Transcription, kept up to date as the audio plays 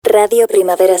Radio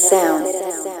Primavera Sound.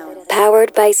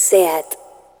 Powered by SEAT.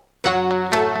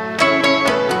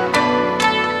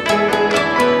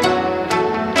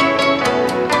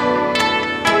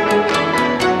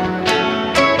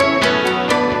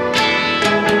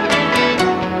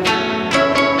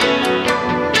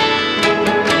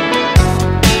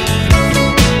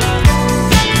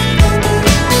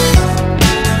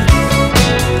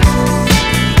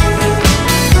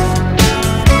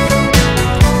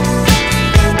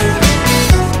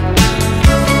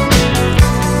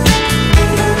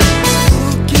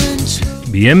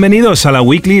 Bienvenidos a la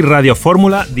Weekly Radio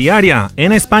Fórmula Diaria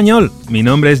en español. Mi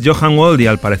nombre es Johan Wold y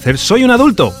al parecer soy un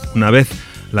adulto. Una vez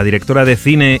la directora de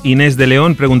cine Inés de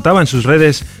León preguntaba en sus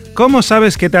redes ¿cómo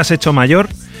sabes que te has hecho mayor?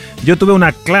 Yo tuve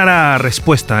una clara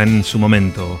respuesta en su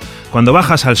momento. Cuando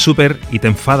bajas al súper y te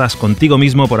enfadas contigo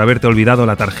mismo por haberte olvidado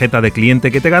la tarjeta de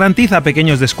cliente que te garantiza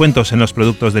pequeños descuentos en los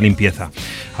productos de limpieza.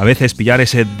 A veces pillar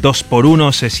ese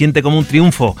 2x1 se siente como un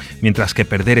triunfo, mientras que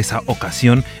perder esa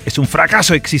ocasión es un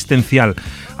fracaso existencial.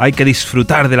 Hay que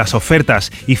disfrutar de las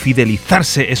ofertas y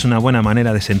fidelizarse es una buena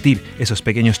manera de sentir esos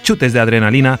pequeños chutes de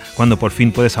adrenalina cuando por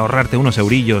fin puedes ahorrarte unos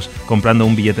eurillos comprando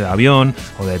un billete de avión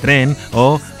o de tren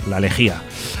o la lejía.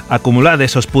 Acumulad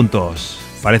esos puntos.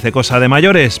 Parece cosa de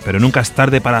mayores, pero nunca es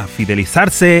tarde para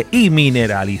fidelizarse y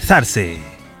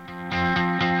mineralizarse.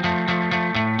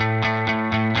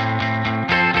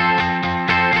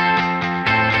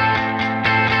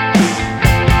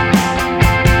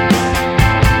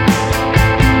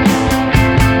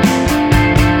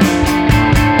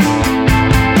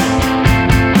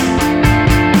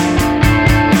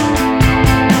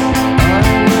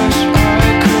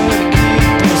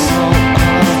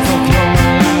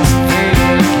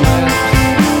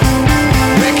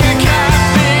 We can cut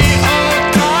me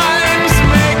all times.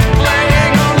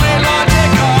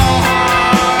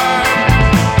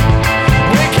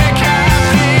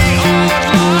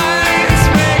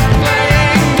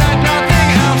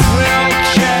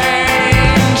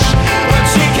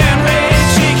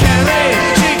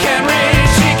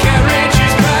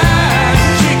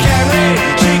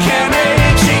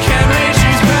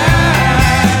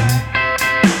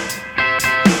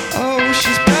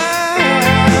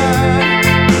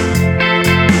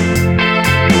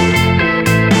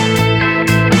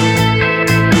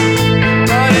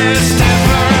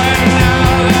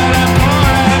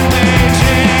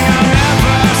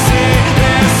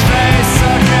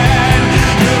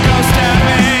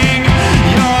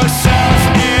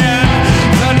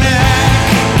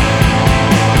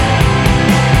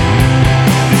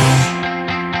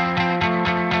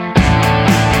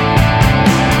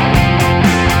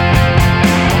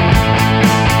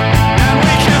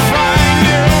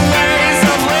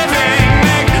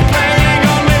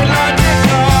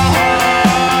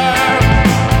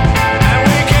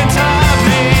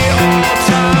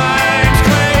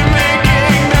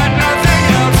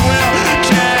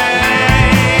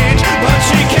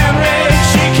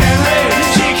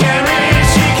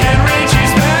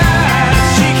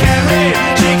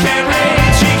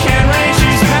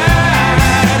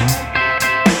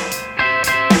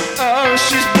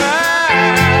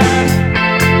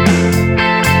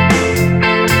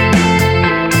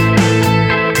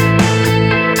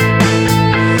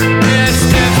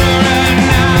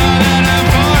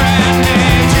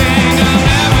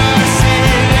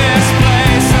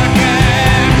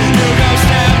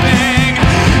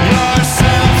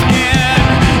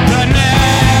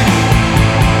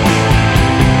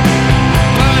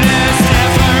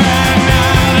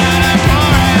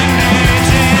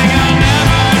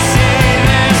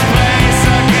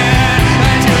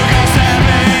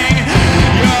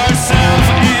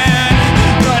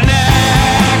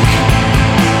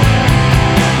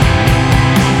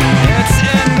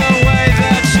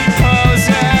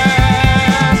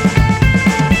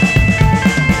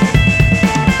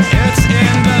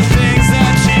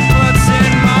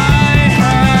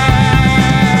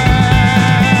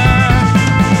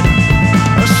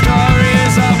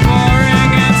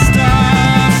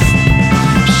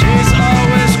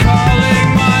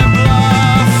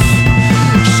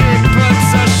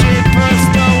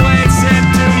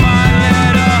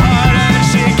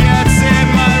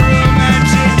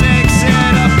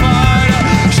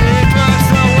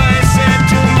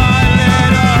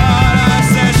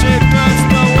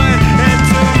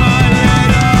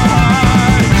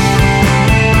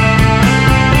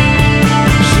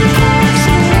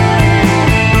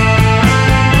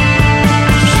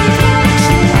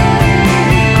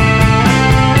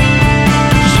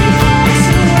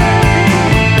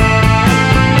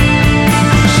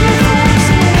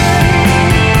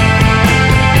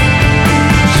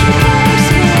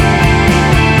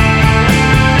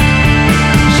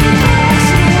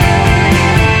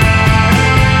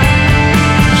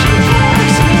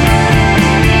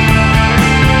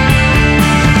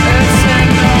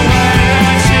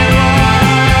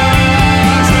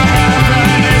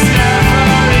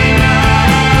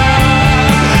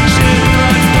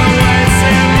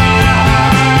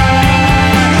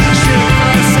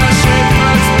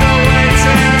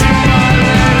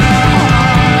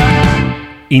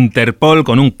 Interpol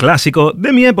con un clásico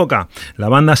de mi época. La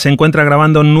banda se encuentra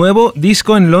grabando un nuevo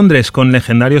disco en Londres con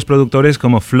legendarios productores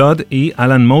como Flood y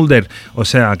Alan Moulder, o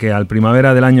sea que al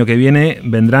primavera del año que viene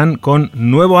vendrán con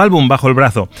nuevo álbum bajo el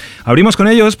brazo. Abrimos con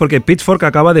ellos porque Pitchfork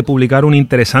acaba de publicar un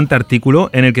interesante artículo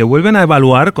en el que vuelven a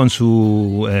evaluar con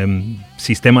su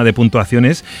sistema de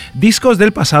puntuaciones discos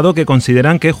del pasado que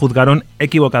consideran que juzgaron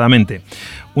equivocadamente.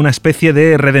 Una especie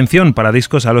de redención para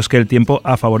discos a los que el tiempo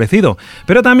ha favorecido,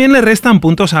 pero también le restan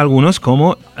puntos a algunos,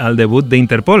 como al debut de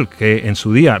Interpol, que en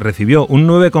su día recibió un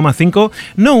 9,5,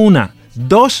 no una,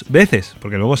 2 veces,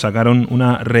 porque luego sacaron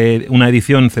una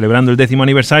edición celebrando el 10º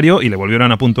aniversario y le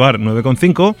volvieron a puntuar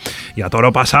 9,5, y a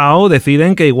toro pasado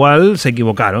deciden que igual se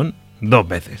equivocaron 2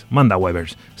 veces. Manda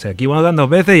Webers. Se equivocan 2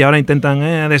 veces y ahora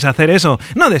intentan deshacer eso.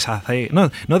 No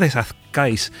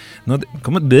deshacáis.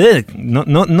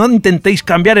 No intentéis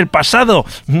cambiar el pasado.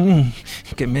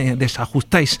 Que me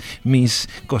desajustáis mis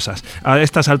cosas. A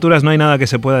estas alturas no hay nada que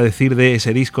se pueda decir de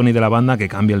ese disco ni de la banda que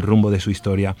cambie el rumbo de su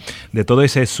historia. De todo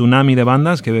ese tsunami de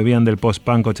bandas que bebían del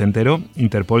post-punk ochentero,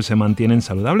 Interpol se mantienen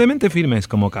saludablemente firmes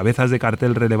como cabezas de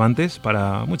cartel relevantes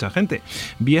para mucha gente.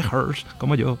 Viejers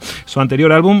como yo. Su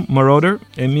anterior álbum, Marauder,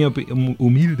 en mi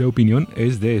humilde opinión,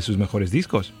 es de sus mejores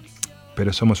discos.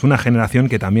 Pero somos una generación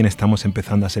que también estamos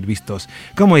empezando a ser vistos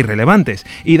como irrelevantes.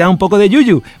 Y da un poco de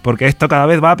yuyu, porque esto cada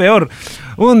vez va peor.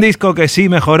 Un disco que sí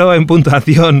mejoró en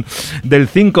puntuación del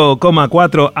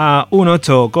 5,4 a un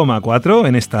 8,4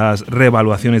 en estas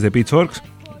reevaluaciones de Pitchfork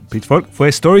fue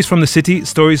Stories from the City,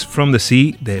 Stories from the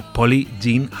Sea de Polly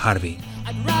Jean Harvey.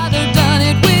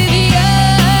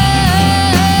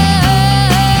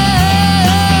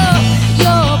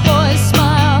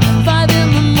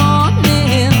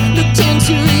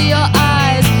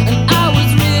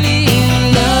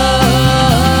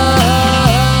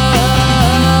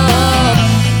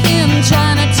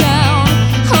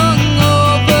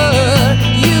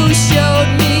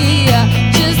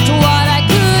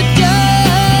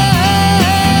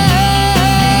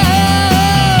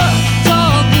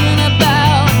 Talking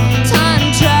about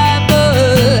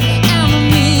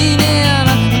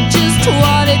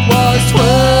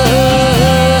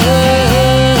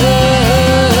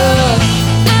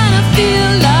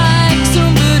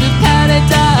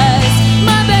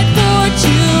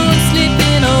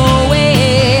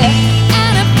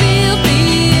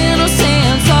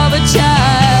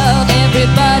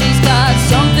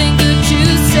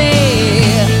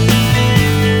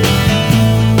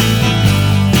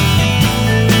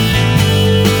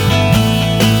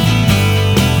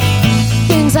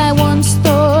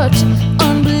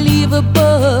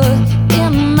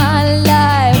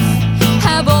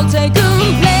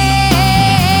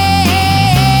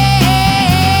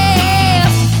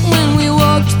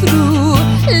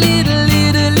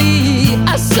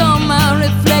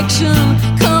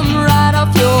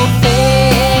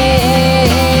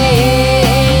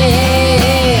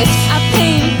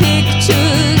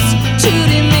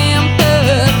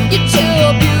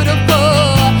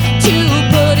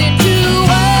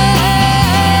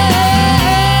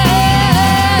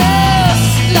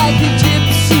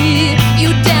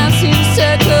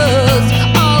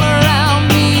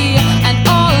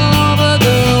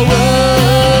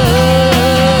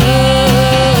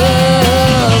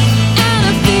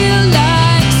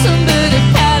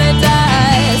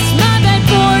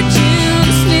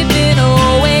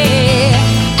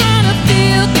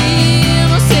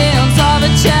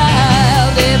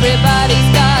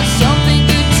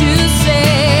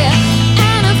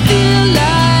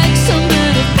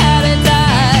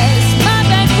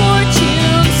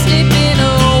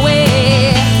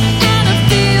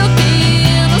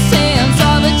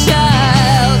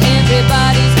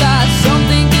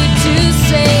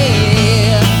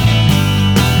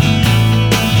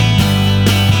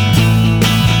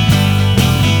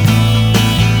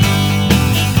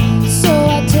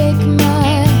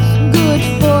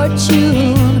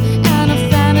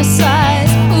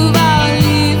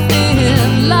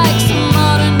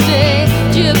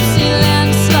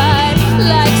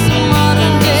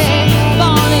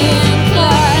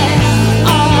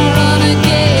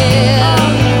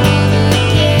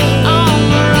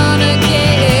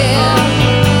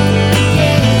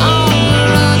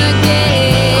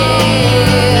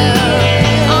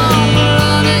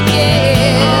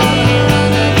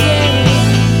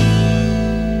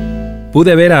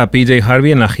Pude ver a PJ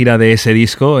Harvey en la gira de ese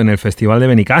disco en el Festival de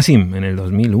Benicàssim, en el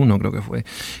 2001 creo que fue,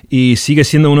 y sigue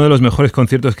siendo uno de los mejores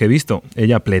conciertos que he visto.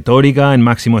 Ella pletórica, en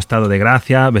máximo estado de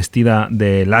gracia, vestida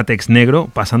de látex negro,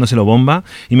 pasándoselo bomba,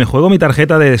 y me juego mi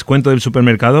tarjeta de descuento del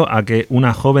supermercado a que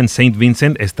una joven Saint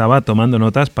Vincent estaba tomando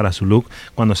notas para su look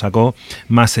cuando sacó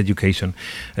Mass Seduction.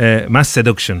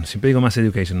 Siempre digo Mass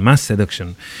Education, Mass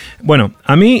Seduction. Bueno,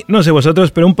 a mí, no sé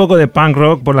vosotros, pero un poco de punk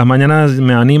rock por las mañanas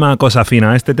me anima a cosa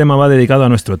fina. Este tema va dedicado a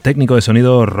nuestro técnico de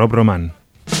sonido Rob Roman.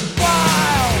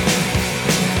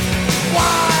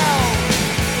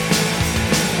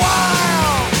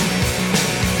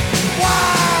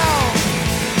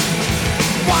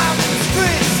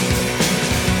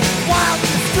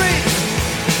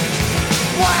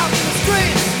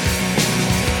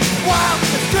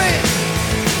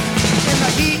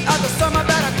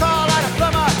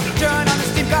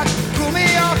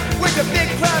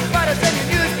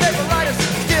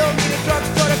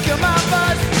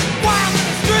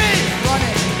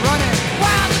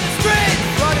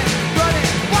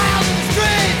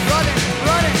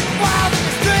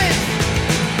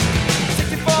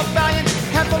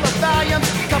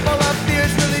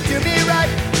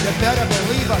 Better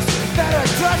believe us, better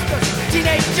trust us.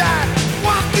 Teenage John,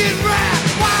 walking rap,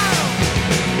 wild,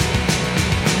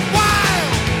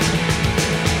 wild,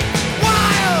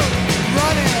 wild,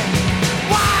 running,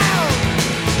 wild.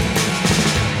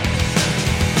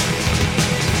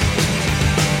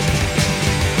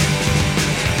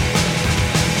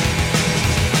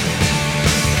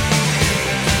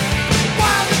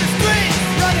 Wild in the streets,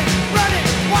 running, running,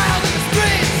 wild in the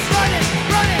streets, running,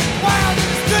 running, wild in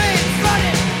the streets,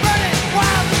 running.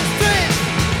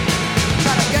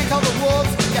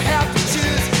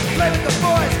 Play with the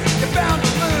boys, you're bound to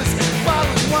lose. Ball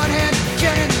in one hand,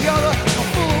 can in the other. Don't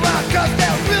fool around, cause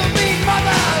they're real mean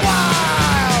mothers.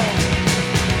 Wild,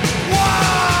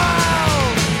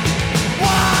 wild,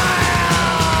 wild,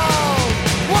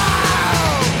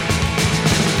 wild.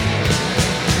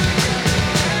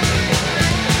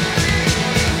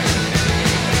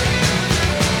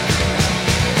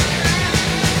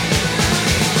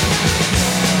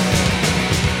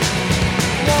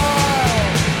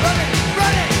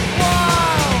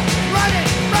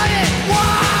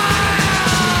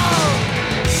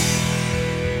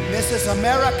 This is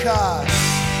America.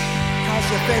 How's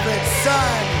your favorite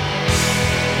son?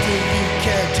 Do you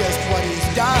care just what he's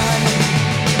done?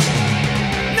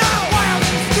 No! Wild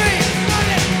in the streets,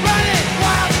 running, running,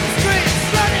 wild in the streets,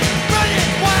 running,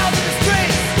 running, wild in the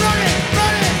streets, running,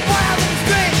 running, wild in the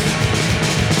streets,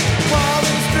 wild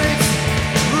in the streets,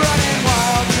 running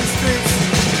wild in the streets,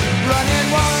 running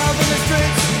wild in the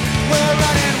streets, we're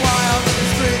running wild in the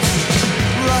streets,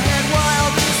 running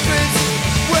wild in the streets,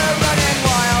 we're running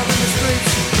wild in the streets,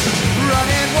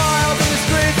 running wild in the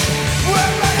streets,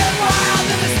 we're running wild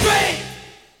in the streets.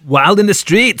 Wild in the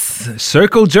Streets,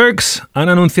 Circle Jerks han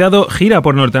anunciado gira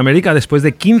por Norteamérica después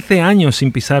de 15 años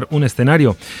sin pisar un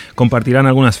escenario. Compartirán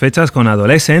algunas fechas con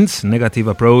Adolescents,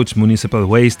 Negative Approach, Municipal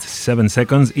Waste, 7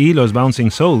 Seconds y los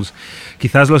Bouncing Souls.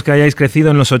 Quizás los que hayáis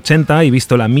crecido en los 80 y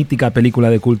visto la mítica película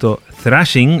de culto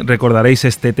Thrashing recordaréis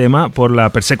este tema por la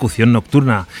persecución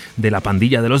nocturna de la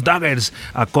pandilla de los Daggers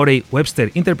a Corey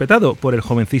Webster, interpretado por el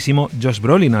jovencísimo Josh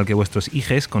Brolin, al que vuestros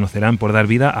hijes conocerán por dar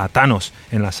vida a Thanos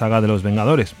en la saga de los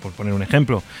Vengadores, por poner un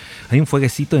ejemplo. Hay un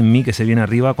fueguecito en mí que se viene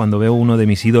arriba cuando veo uno de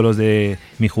mis ídolos de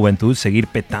mi juventud seguir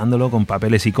petándolo con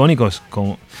papeles icónicos.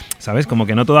 ¿Sabes? Como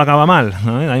que no todo acaba mal,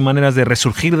 ¿no? Hay maneras de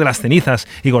resurgir de las cenizas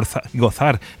y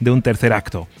gozar de un tercer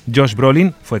acto. Josh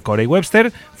Brolin fue Corey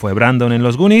Webster, fue Brandon en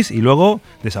los Goonies y luego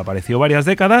desapareció varias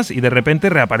décadas y de repente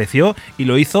reapareció y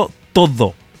lo hizo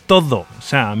todo. O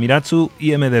sea, mirad su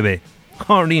IMDb.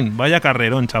 Jolín, vaya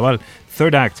carrerón, chaval.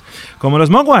 Third Act. Como los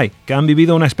Mogwai, que han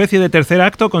vivido una especie de tercer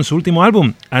acto con su último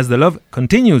álbum, As the Love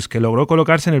Continues, que logró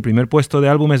colocarse en el primer puesto de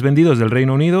álbumes vendidos del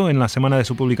Reino Unido en la semana de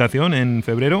su publicación, en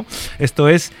febrero. Esto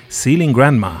es Sealing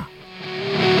Grandma.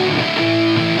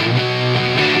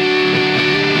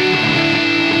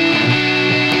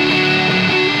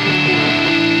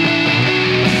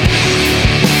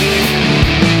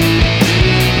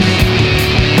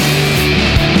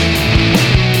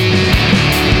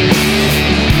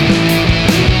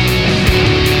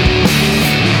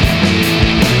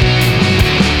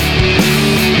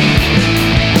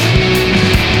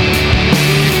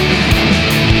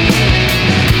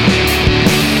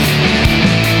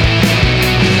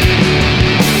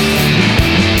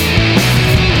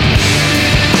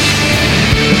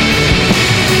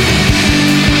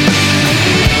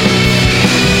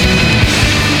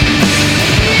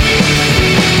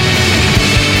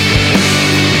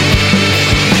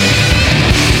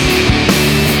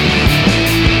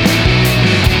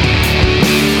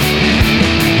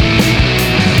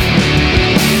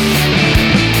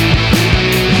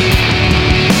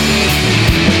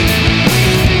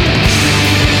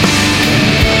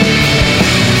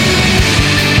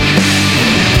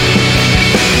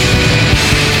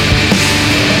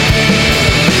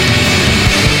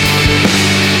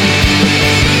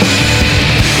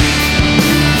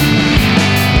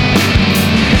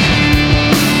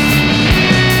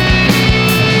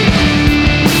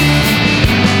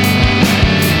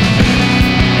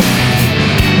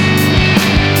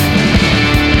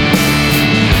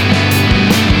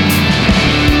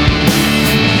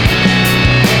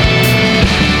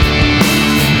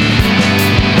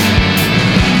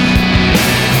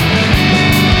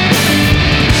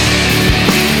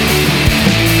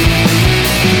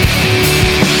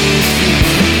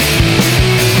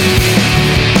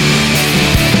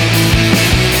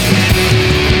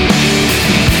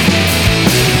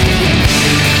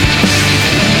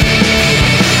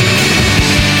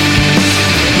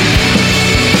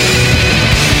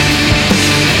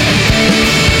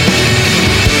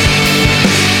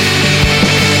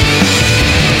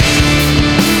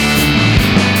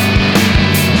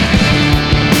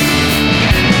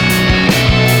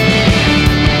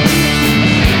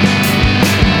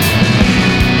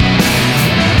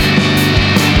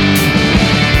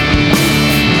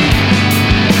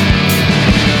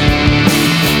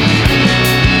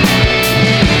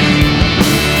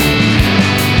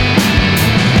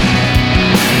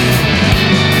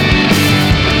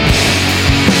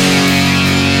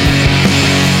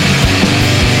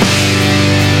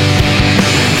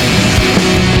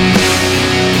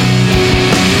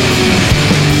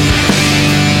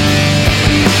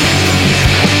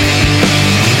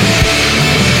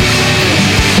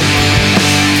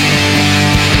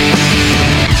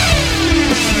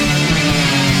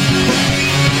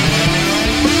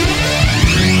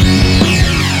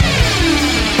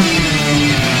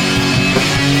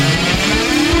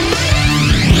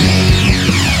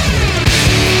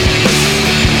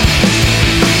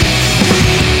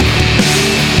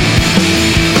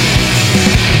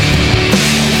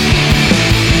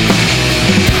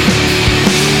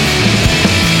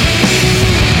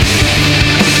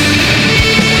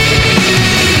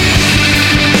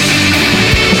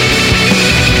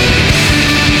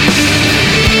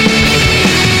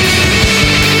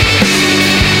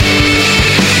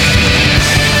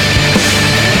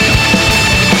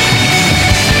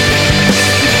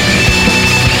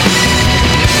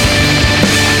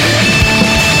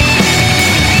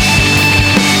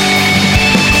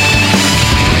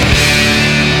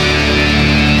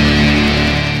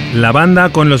 La banda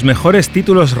con los mejores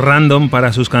títulos random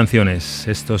para sus canciones.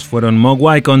 Estos fueron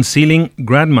Mogwai con Sealing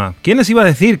Grandma. ¿Quién les iba a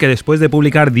decir que después de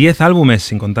publicar 10 álbumes,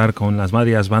 sin contar con las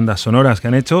varias bandas sonoras que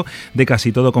han hecho, de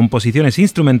casi todo composiciones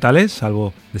instrumentales,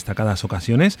 salvo destacadas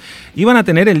ocasiones, iban a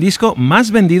tener el disco más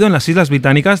vendido en las Islas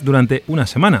Británicas durante una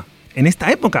semana? En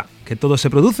esta época, que todo se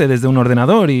produce desde un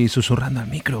ordenador y susurrando al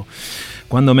micro.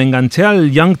 Cuando me enganché al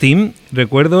Young Team,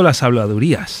 recuerdo las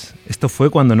habladurías. Esto fue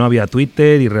cuando no había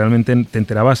Twitter y realmente te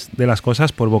enterabas de las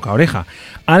cosas por boca a oreja.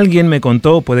 Alguien me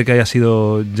contó, puede que haya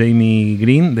sido Jamie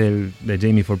Green, de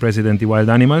Jamie for President y Wild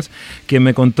Animals, quien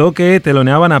me contó que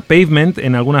teloneaban a Pavement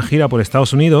en alguna gira por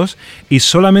Estados Unidos y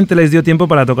solamente les dio tiempo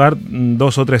para tocar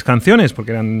 2 o 3 canciones,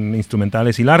 porque eran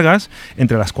instrumentales y largas,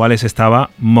 entre las cuales estaba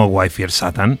Mogwai Fear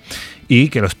Satan. Y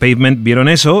que los Pavement vieron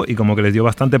eso y como que les dio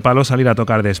bastante palo salir a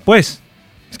tocar después.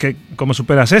 Es que, ¿cómo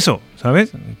superas eso?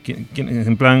 ¿Sabes?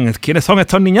 En plan, ¿quiénes son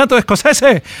estos niñatos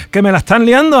escoceses que me la están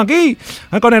liando aquí?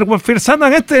 Con el Fear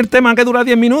Satan el tema que dura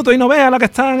 10 minutos y no vea la que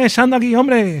están echando aquí,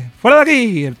 hombre. ¡Fuera de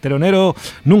aquí! El telonero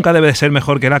nunca debe de ser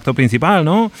mejor que el acto principal,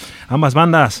 ¿no? Ambas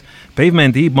bandas,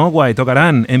 Pavement y Mogwai,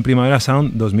 tocarán en Primavera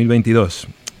Sound 2022.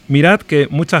 Mirad que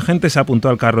mucha gente se apuntó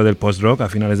al carro del post-rock a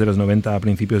finales de los 90, a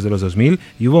principios de los 2000,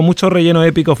 y hubo mucho relleno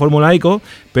épico formulaico,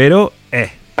 pero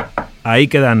ahí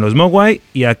quedan los Mogwai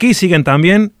y aquí siguen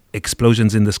también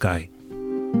Explosions in the Sky.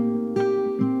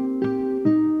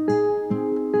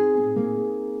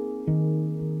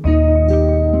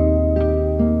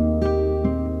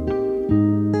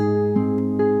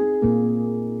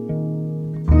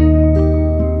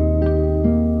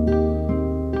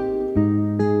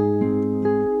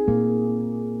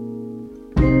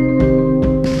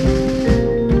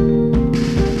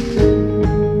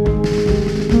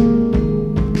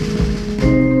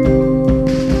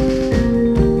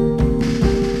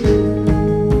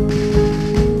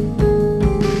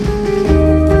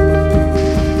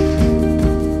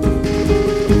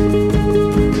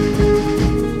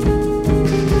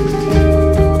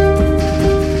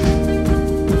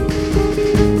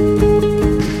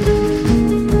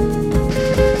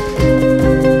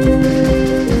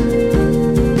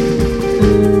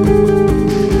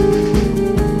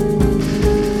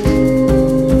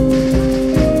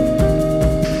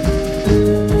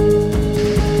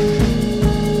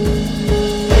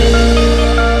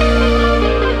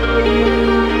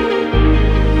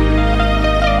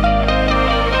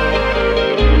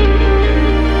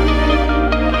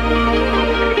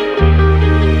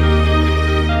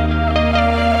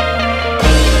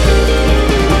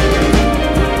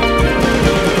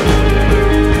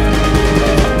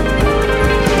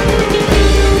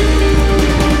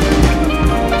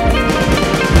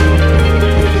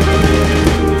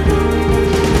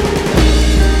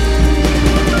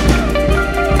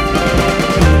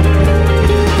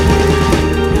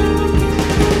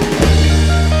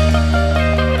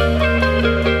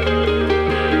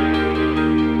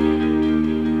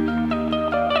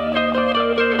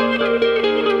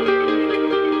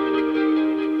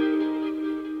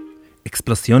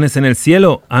 Explosiones en el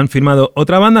cielo han firmado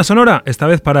otra banda sonora, esta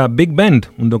vez para Big Bend,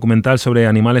 un documental sobre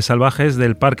animales salvajes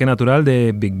del Parque Natural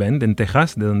de Big Bend, en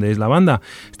Texas, de donde es la banda.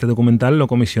 Este documental lo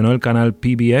comisionó el canal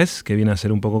PBS, que viene a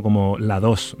ser un poco como la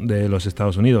 2 de los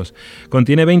Estados Unidos.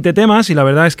 Contiene 20 temas y la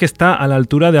verdad es que está a la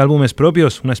altura de álbumes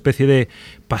propios, una especie de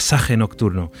pasaje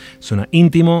nocturno. Suena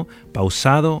íntimo,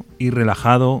 pausado y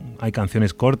relajado. Hay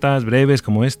canciones cortas, breves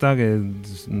como esta, que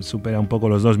supera un poco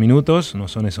los 2 minutos. No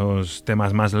son esos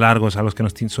temas más largos a los que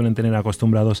nos suelen tener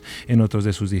acostumbrados en otros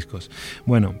de sus discos.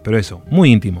 Bueno, pero eso,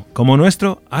 muy íntimo, como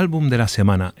nuestro álbum de la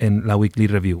semana en la Weekly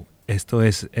Review. Esto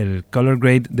es el Color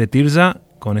Grade de Tirza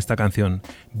con esta canción,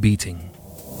 Beating.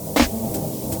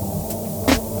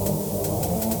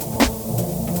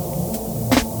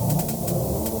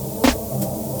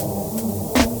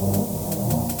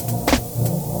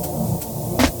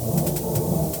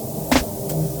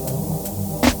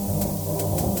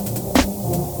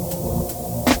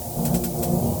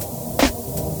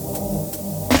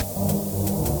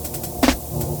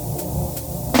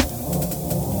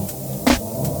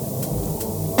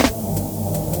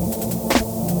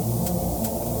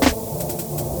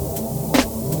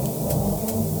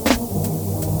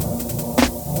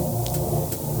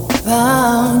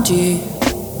 Found you,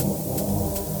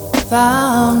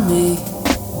 found me.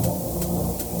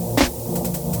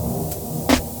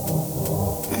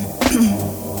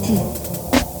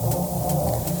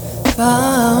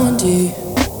 Found you,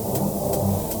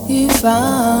 you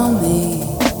found me.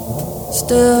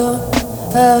 Still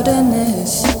held in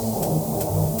this,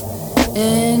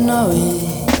 in knowing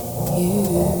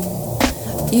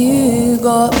you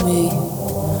got me,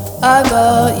 I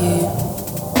got you.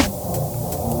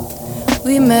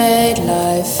 we made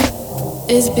life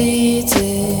is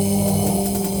beating.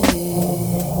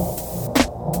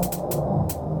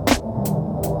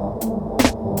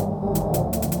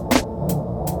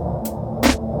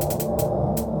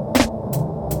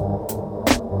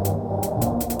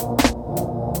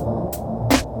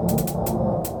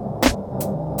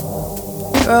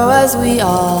 Grow as we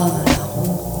are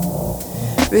now,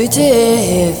 rooted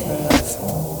here for love.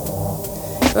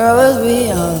 Grow as we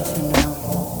are for now,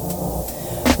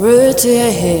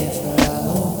 rooted here for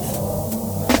love.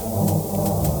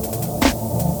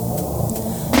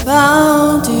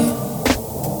 Found you,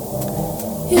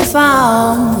 you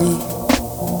found me,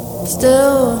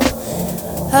 still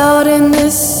held in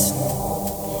this,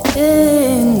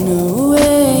 in a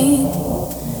way.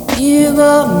 You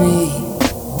got me,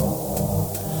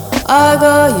 I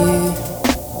got you.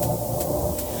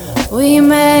 We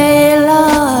made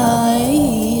life.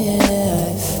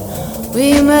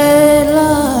 We made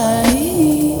life.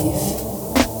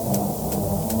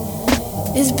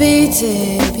 It's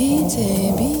beating,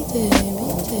 beating, beating,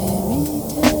 beating,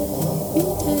 beating,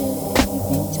 beating,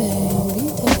 beating,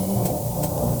 beating.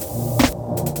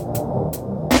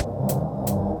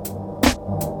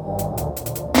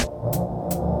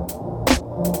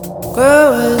 Grow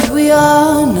as we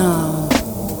are now,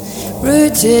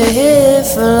 rooted here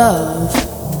for love.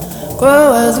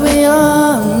 Grow as we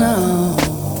are now,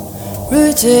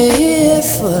 rooted here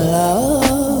for love.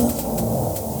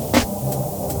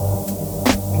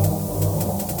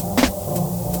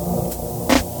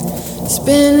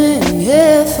 Spinning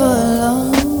here for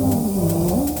love.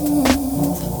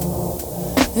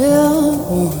 Yeah,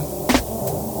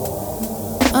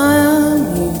 I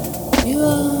am you, you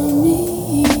are me.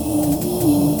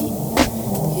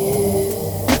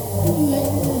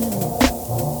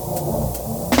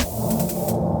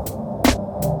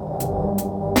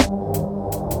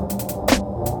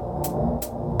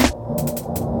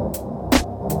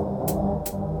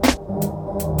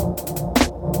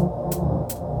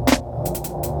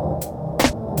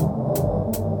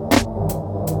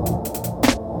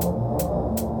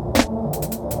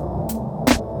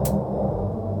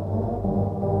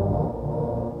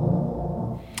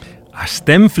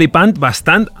 Estem flipant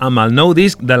bastant amb el nou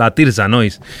disc de la Tirza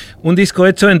Noise, un disco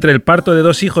hecho entre el parto de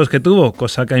 2 hijos que tuvo,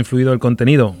 cosa que ha influido el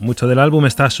contenido. Mucho del álbum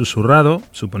está susurrado,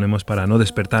 suponemos para no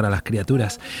despertar a las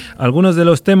criaturas. Algunos de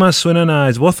los temas suenan a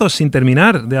esbozos sin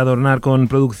terminar de adornar con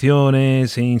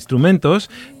producciones e instrumentos,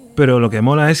 pero lo que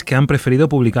mola es que han preferido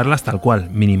publicarlas tal cual,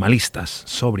 minimalistas,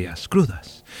 sobrias,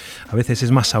 crudas. A veces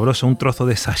es más sabroso un trozo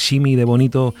de sashimi de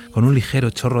bonito con un ligero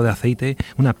chorro de aceite,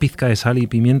 una pizca de sal y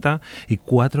pimienta y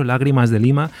 4 lágrimas de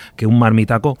lima que un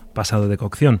marmitaco pasado de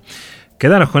cocción.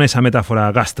 Quedaros con esa metáfora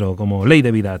gastro como ley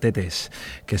de vida, tetes,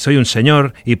 que soy un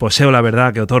señor y poseo la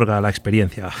verdad que otorga la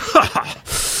experiencia.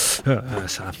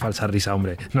 Esa falsa risa,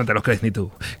 hombre, no te lo crees ni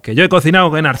tú. Que yo he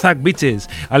cocinado en Arzak, bitches.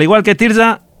 Al igual que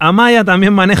Tirza, Amaya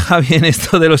también maneja bien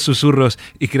esto de los susurros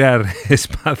y crear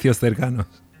espacios cercanos.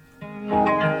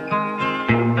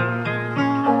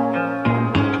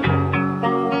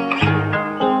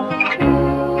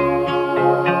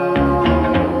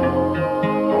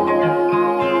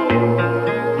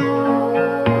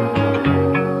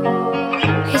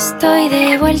 Estoy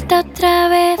de vuelta otra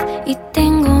vez y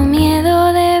tengo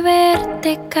miedo de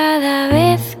verte cada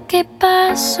vez que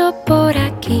paso por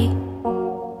aquí.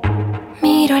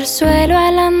 Miro al suelo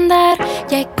al andar,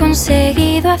 ya he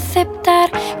conseguido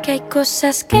aceptar que hay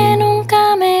cosas que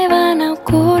nunca me van a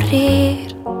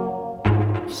ocurrir.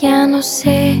 Ya no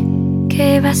sé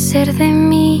qué va a ser de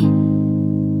mí,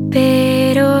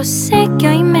 pero sé que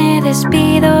hoy me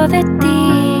despido de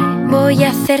ti. Voy a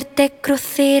hacerte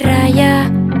cruz y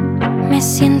raya. Me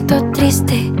siento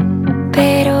triste,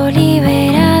 pero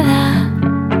liberada.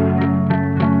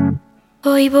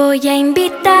 Hoy voy a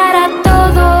invitar a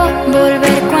todo,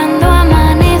 volver cuando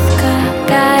amanezca,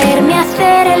 caerme a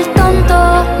hacer el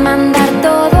tonto, mandar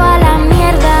todo a la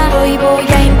mierda. Hoy voy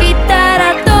a invitar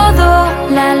a todo,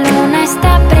 la luna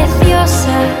está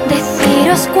preciosa,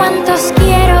 deciros cuántos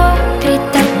quiero,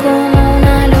 gritar como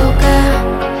una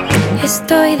loca.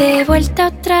 Estoy de vuelta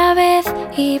otra vez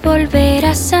y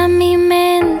volverás a mi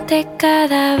mente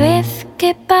cada vez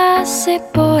que pase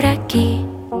por aquí.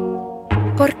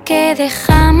 ¿Por qué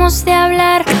dejamos de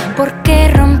hablar? ¿Por qué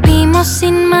rompimos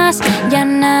sin más? Ya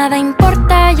nada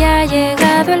importa, ya ha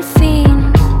llegado el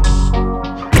fin.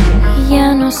 Y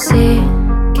ya no sé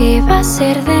qué va a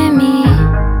ser de mí,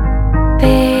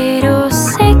 pero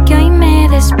sé que hoy me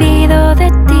despido de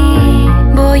ti.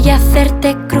 Voy a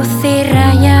hacerte cruz y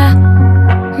raya.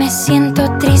 Me siento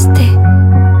triste,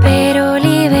 pero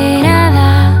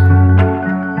liberada.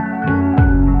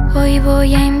 Hoy voy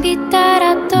invitar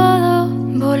a todo,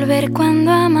 volver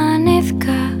cuando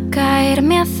amanezca,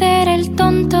 caerme a hacer el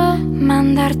tonto,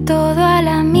 mandar todo a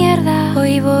la mierda.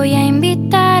 Hoy voy a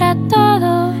invitar a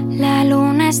todo, la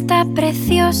luna está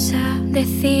preciosa,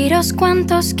 deciros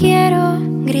cuántos quiero,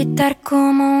 gritar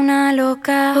como una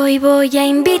loca. Hoy voy a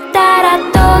invitar a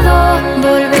todo,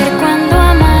 volver cuando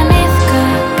amanezca,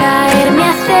 caerme a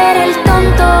hacer el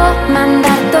tonto,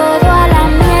 mandar todo a la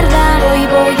mierda. Hoy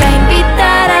voy a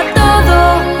invitar a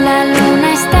todo, la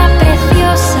luna está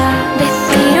preciosa,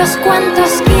 deciros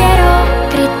cuántos quiero,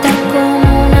 gritar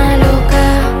como una loca.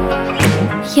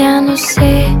 Ya no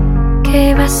sé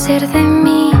qué va a ser de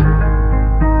mí,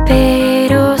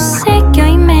 pero sé que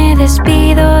hoy me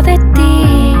despido de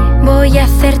ti. Voy a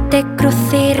hacerte cruz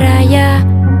y raya,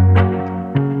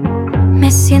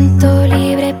 me siento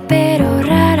libre pero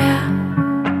rara.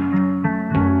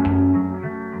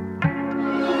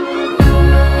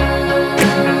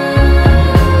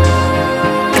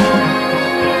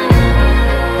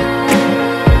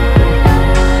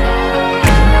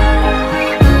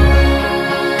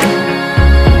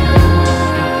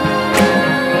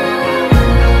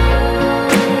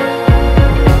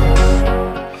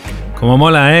 Como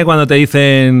mola, ¿eh? Cuando te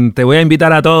dicen te voy a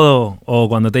invitar a todo, o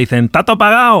cuando te dicen tato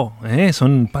pagao,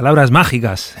 son palabras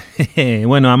mágicas.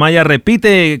 Bueno, Amaya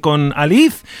repite con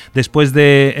Aliz después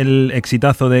del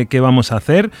exitazo de ¿Qué vamos a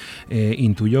hacer?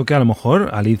 Intuyo que a lo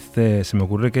mejor Aliz se me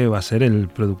ocurre que va a ser el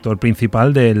productor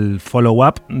principal del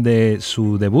follow-up de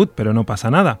su debut, pero no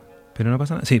pasa nada. Pero no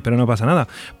pasa nada. Sí, pero no pasa nada.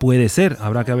 Puede ser,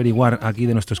 habrá que averiguar aquí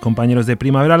de nuestros compañeros de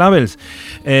Primavera Labels.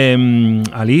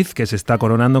 Aliz, que se está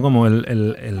coronando como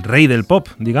el rey del pop,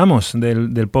 digamos,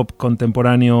 del pop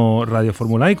contemporáneo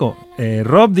radioformulaico.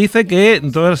 Rob dice que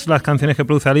todas las canciones que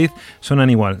produce Aliz suenan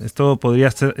igual. Esto podría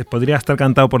estar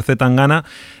cantado por C. Tangana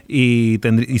y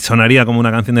sonaría como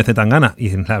una canción de C. Tangana. Y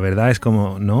la verdad es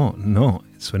como, no,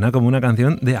 suena como una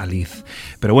canción de Aliz.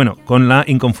 Pero bueno, con la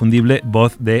inconfundible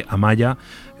voz de Amaya,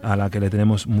 a la que le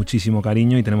tenemos muchísimo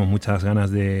cariño y tenemos muchas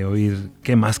ganas de oír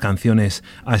qué más canciones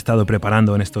ha estado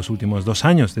preparando en estos últimos 2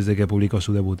 años desde que publicó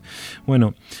su debut.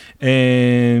 Bueno,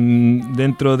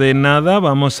 dentro de nada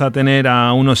vamos a tener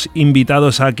a unos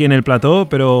invitados aquí en el plató,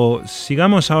 pero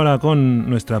sigamos ahora con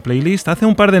nuestra playlist. Hace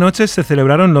un par de noches se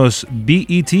celebraron los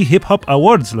BET Hip Hop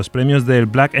Awards, los premios del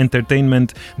Black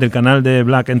Entertainment, del canal de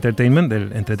Black Entertainment,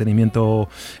 del entretenimiento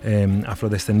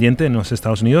afrodescendiente en los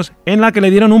Estados Unidos, en la que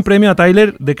le dieron un premio a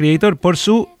Tyler, The Creator, por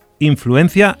su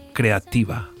influencia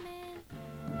creativa.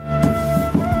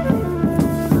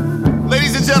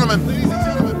 Ladies and gentlemen,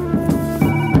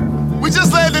 we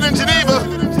just landed in Geneva.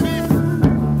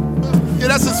 Yeah,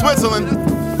 that's in Switzerland.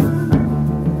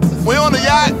 We're on a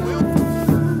yacht.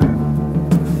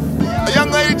 A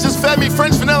young lady just fed me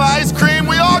French vanilla ice cream.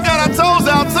 We all got our toes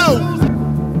out too.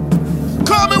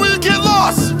 Call me when you get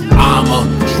lost. I'ma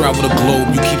travel the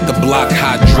globe, you keep the block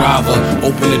hot, driver.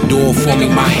 Open the door for me,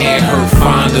 my hand hurt,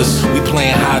 find us. We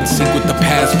playing hide and seek with the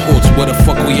passports. Where the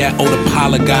fuck we at? Oh, the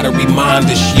pilot gotta remind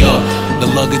us, yeah. The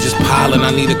luggage is piling,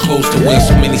 I need a clothes to wear.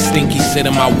 So many stinkies sit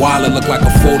in my wallet, look like a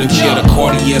folding chair. The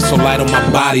Cartier so light on my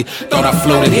body, thought I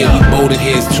floated here. We boated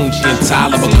here, it's Tunchi and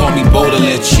Tyler, but call me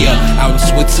Baudelaire, yeah. Out in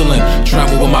Switzerland,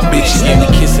 travel with my bitches, yeah, we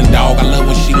kissing, dog. I love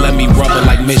when she let me rub her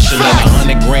like Michelin.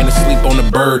 100 grand to sleep on the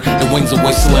bird, the wings are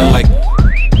whistling like...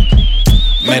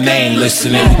 Man, they ain't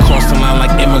listening. We cross the line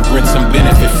like immigrants and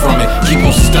benefit from it. Keep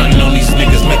on stunting on these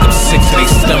niggas, make them sick to their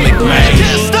stomach, man.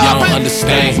 Y'all don't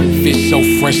understand. Fish so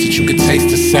fresh that you can taste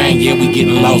the same. Yeah, we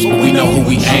getting lost, but we know who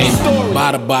we aim.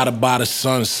 Bada,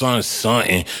 son.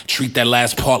 Treat that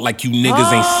last part like you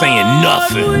niggas ain't saying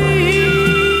nothing.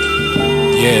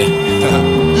 Yeah.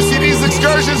 You see these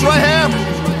excursions right here?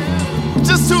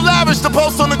 Just too lavish to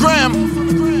post on the gram.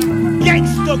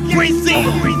 Gangsta greasy.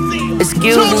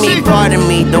 Excuse me, pardon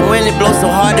me. The wind it blows so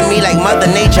hard to me, like Mother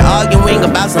Nature arguing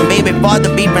about some baby father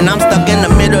beef, and I'm stuck in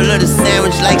the middle of the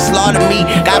sandwich like slaughter me.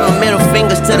 Got my middle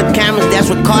fingers to the cameras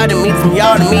that's recording me from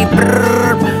y'all to me.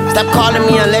 Brrr. Stop calling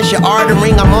me unless you're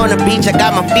ordering. I'm on the beach, I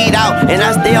got my feet out, and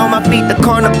I stay on my feet. The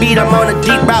corner beat, I'm on a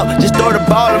deep route. Just throw the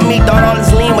ball to me. Thought all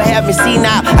this lean would have me see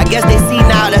now. I guess they see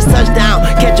now. That's touchdown.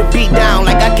 Catch a beat down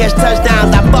like I catch touchdowns.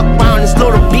 I fuck around and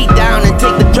slow the beat down and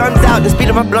take the drums out. The speed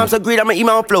of my blunts, agreed. I'ma eat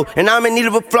my own flow, and I'm in need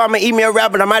of a flow. I'ma eat me a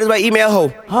rap, but I might as well eat me a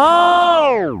hoe.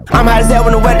 I'm hot as hell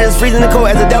when the weather is freezing and cold.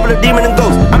 As a devil, a demon, and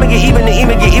ghost. I'ma get even to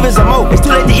even get even some more. It's too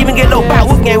late to even get low. Bow,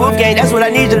 wolf gang, that's what I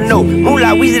need you to know.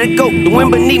 Moonlight, Weezy the goat. The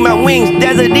wind beneath my wings,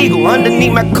 Desert Eagle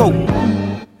underneath my coat.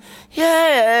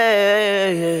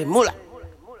 Yeah, moolah,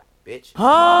 bitch.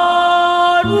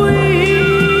 Hard weed.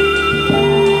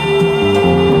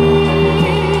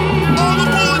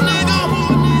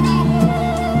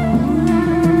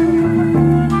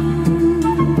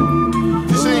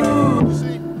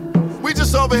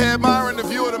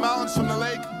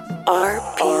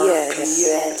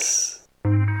 RPS.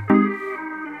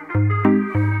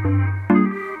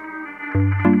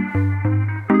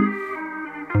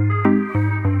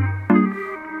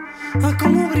 Ah,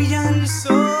 cómo brilla el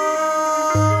sol,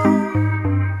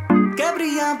 que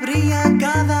brilla, brilla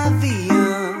cada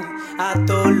día, a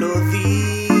todos los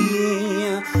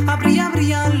días. Ah, brilla,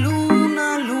 brilla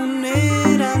luna,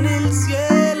 lunera en el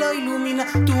cielo, ilumina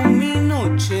tú mi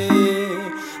noche,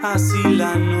 así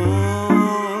la noche.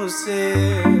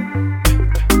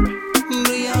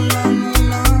 Brilla la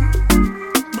luna,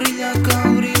 brilla acá,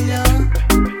 brilla.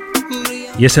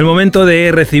 Y es el momento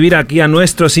de recibir aquí a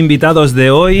nuestros invitados de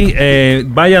hoy.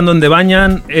 Vayan donde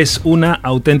vayan, es una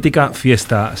auténtica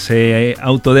fiesta. Se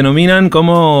autodenominan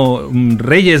como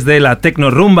reyes de la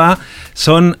tecnorumba.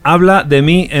 Son Habla de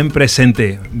mí en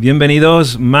presente.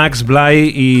 Bienvenidos Max,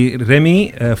 Blay y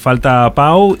Remy. Falta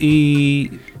Pau y...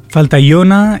 Falta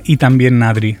Iona y también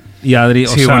Nadri. Y Adri,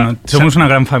 sí, bueno, somos una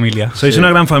gran familia. Sois una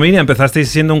gran familia, empezasteis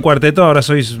siendo un cuarteto, ahora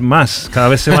sois más. Cada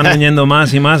vez se van uniendo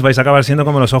más y más, vais a acabar siendo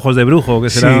como los Ojos de Brujo, que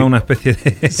será una especie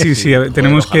de... Sí,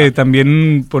 tenemos que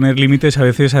también poner límites a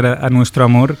veces a nuestro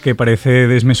amor, que parece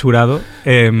desmesurado,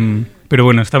 pero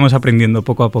bueno, estamos aprendiendo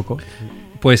poco a poco.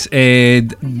 Pues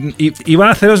iba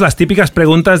a haceros las típicas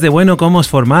preguntas de, bueno, ¿cómo os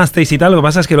formasteis y tal? Lo que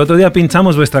pasa es que el otro día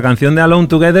pinchamos vuestra canción de Alone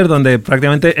Together, donde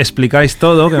prácticamente explicáis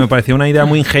todo, que me pareció una idea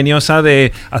muy ingeniosa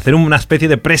de hacer una especie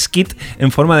de press kit en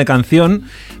forma de canción.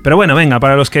 Pero bueno, venga,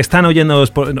 para los que están oyendo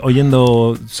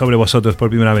sobre vosotros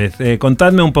por primera vez,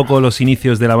 contadme un poco los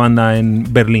inicios de la banda en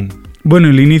Berlín. Bueno,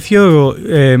 el inicio,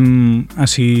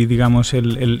 así digamos,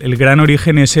 el gran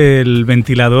origen es el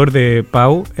ventilador de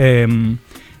Pau,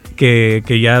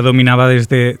 que ya dominaba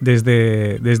desde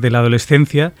la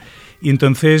adolescencia, y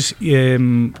entonces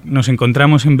nos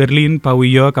encontramos en Berlín. Pau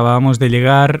y yo acabábamos de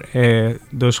llegar,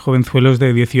 dos jovenzuelos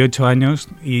de 18 años,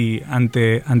 y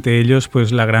ante ellos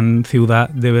pues la gran ciudad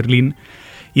de Berlín,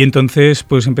 y entonces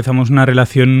pues empezamos una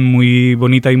relación muy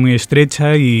bonita y muy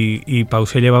estrecha, y Pau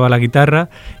se llevaba la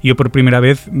guitarra, y yo por primera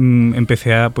vez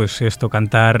empecé a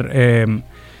cantar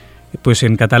pues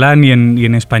en catalán y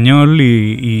en español,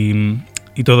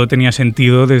 y todo tenía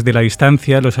sentido desde la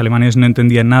distancia. Los alemanes no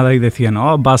entendían nada y decían,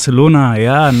 oh, Barcelona,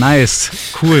 yeah, nice,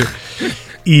 cool.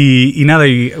 Y nada,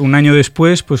 y un año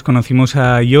después pues conocimos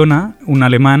a Iona, un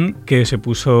alemán que se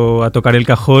puso a tocar el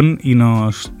cajón y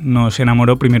nos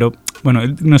enamoró primero. Bueno,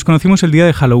 nos conocimos el día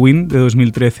de Halloween de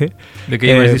 2013. ¿De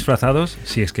qué ibais disfrazados?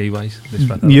 Si es que ibais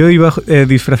disfrazados. Yo iba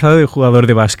disfrazado de jugador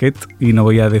de básquet, y no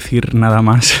voy a decir nada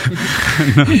más.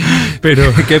 No, pero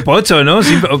qué pocho, ¿no?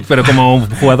 Sí, pero como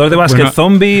jugador de básquet, bueno,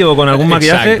 zombie o con algún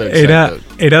maquillaje. Exacto.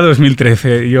 Era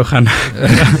 2013, Johan.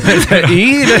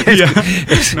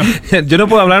 Yo no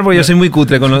puedo hablar porque yo soy muy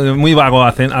cutre, muy vago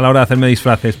a la hora de hacerme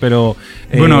disfraces, pero...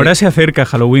 Bueno, ahora se acerca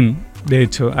Halloween. De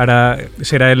hecho, ahora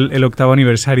será el 8º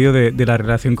aniversario de la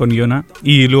relación con Iona.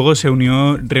 Y luego se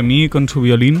unió Remy con su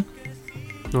violín.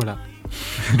 Hola.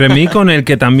 Remy, con el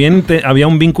que también había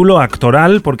un vínculo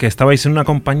actoral, porque estabais en una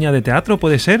compañía de teatro,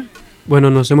 ¿puede ser? Bueno,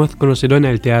 nos hemos conocido en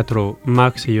el teatro,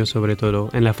 Max y yo sobre todo,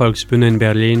 en la Volksbühne en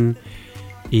Berlín,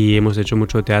 y hemos hecho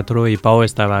mucho teatro, y Pau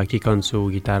estaba aquí con su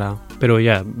guitarra. Pero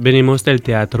ya, venimos del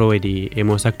teatro y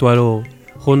hemos actuado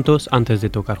juntos antes de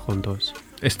tocar juntos.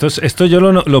 Esto yo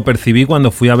lo percibí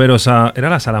cuando fui a veros a... ¿Era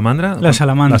la Salamandra? La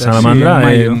Salamandra, sí,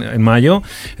 en mayo.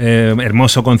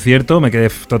 Hermoso concierto, me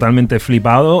quedé totalmente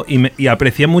flipado y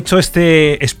aprecié mucho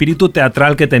este espíritu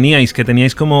teatral que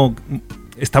teníais como...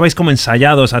 Estabais como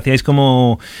ensayados, hacíais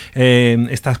como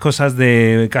estas cosas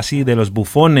de casi de los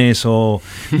bufones, o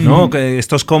 ¿no?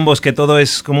 Estos combos que todo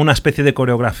es como una especie de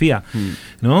coreografía,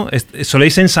 ¿no?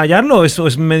 ¿Soléis ensayarlo o eso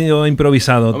es medio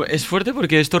improvisado? Es fuerte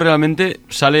porque esto realmente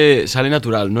sale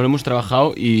natural, no lo hemos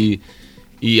trabajado y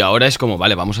ahora es como,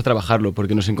 vale, vamos a trabajarlo,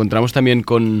 porque nos encontramos también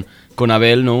con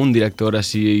Abel, ¿no? Un director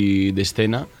así de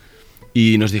escena.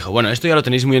 Y nos dijo, bueno, esto ya lo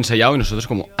tenéis muy ensayado, y nosotros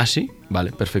como, ¿ah, sí?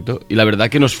 Vale, perfecto. Y la verdad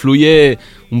que nos fluye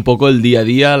un poco el día a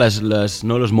día,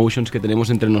 ¿no? Los motions que tenemos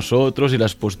entre nosotros y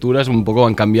las posturas un poco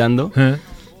van cambiando.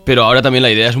 Pero ahora también la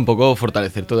idea es un poco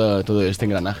fortalecer todo este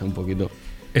engranaje un poquito.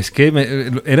 Es que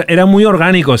era muy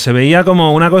orgánico, se veía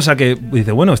como una cosa que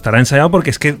dice, bueno, estará ensayado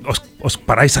porque es que os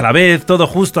paráis a la vez, todo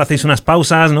justo, hacéis unas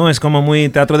pausas, ¿no? Es como muy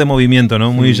teatro de movimiento,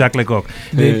 ¿no? Muy Jacques Lecoq.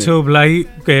 De hecho, Blay,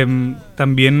 que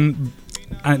también...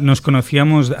 Nos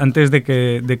conocíamos antes de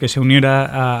que se uniera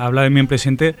a Habla de mí en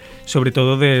presente, sobre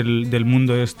todo del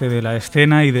mundo de la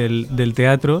escena y del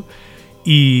teatro,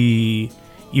 y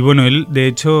bueno, él de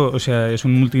hecho, o sea, es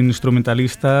un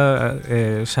multiinstrumentalista,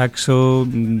 saxo,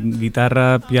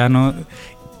 guitarra, piano,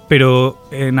 pero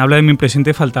en Habla de mí en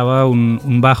presente faltaba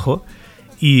un bajo,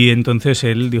 Y entonces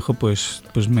él dijo, pues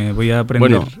me voy a aprender.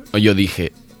 Bueno,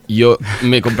 yo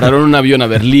me compraron un avión a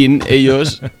Berlín,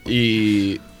 ellos,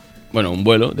 y... Bueno, un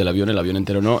vuelo del avión, el avión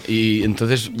entero no. Y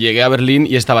entonces llegué a Berlín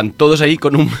y estaban todos ahí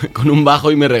con un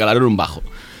bajo y me regalaron un bajo.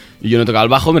 Y yo no tocaba el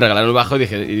bajo, me regalaron el bajo y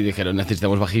dijeron,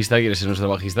 necesitamos bajista, ¿quieres ser nuestro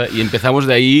bajista? Y empezamos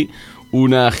de ahí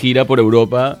una gira por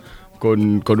Europa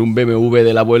con un BMW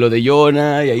del abuelo de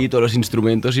Jonah y ahí todos los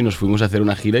instrumentos y nos fuimos a hacer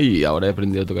una gira y ahora he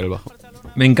aprendido a tocar el bajo.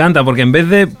 Me encanta, porque en vez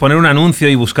de poner un anuncio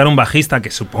y buscar un bajista, que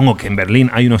supongo que en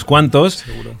Berlín hay unos cuantos,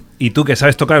 seguro, y tú que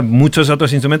sabes tocar muchos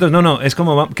otros instrumentos, no, es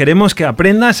como, queremos que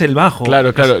aprendas el bajo.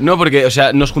 Claro. No, porque, o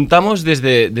sea, nos juntamos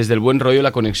desde el buen rollo,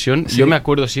 la conexión. ¿Sí? Yo me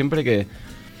acuerdo siempre que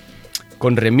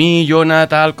con Remy, Jonah,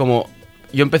 tal, como...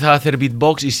 Yo empezaba a hacer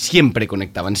beatbox y siempre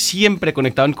conectaban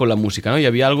con la música, ¿no? Y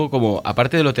había algo como,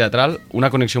 aparte de lo teatral, una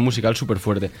conexión musical súper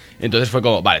fuerte. Entonces fue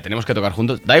como, vale, tenemos que tocar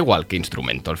juntos, da igual qué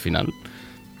instrumento al final.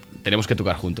 Tenemos que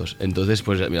tocar juntos. Entonces,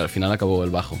 pues mira, al final acabó el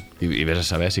bajo. Y ves a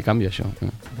saber si cambia eso.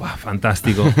 Wow,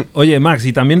 fantástico. Oye, Max,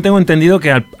 y también tengo entendido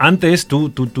que antes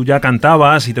tú ya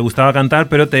cantabas y te gustaba cantar,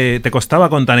 pero te costaba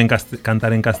cantar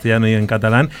en castellano y en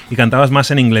catalán, y cantabas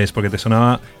más en inglés, porque te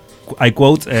sonaba, I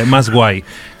quote, más guay.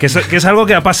 Que es algo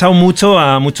que ha pasado mucho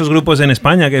a muchos grupos en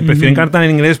España, que prefieren cantar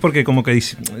en inglés porque como que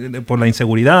por la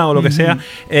inseguridad o lo que sea.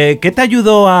 ¿Qué te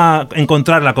ayudó a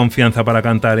encontrar la confianza para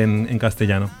cantar en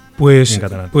castellano? Pues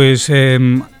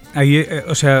ahí,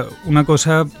 o sea, una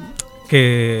cosa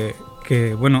que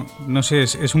bueno, no sé,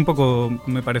 es un poco,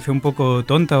 me parece un poco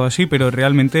tonta o así, pero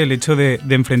realmente el hecho de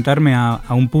enfrentarme a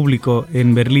un público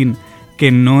en Berlín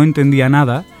que no entendía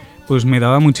nada, pues me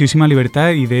daba muchísima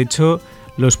libertad, y de hecho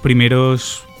los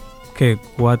primeros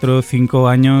 4 o 5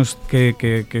 años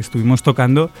que estuvimos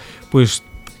tocando, pues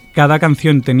cada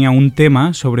canción tenía un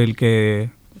tema sobre el que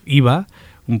iba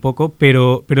un poco,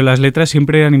 pero las letras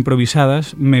siempre eran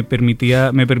improvisadas. Me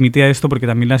permitía esto porque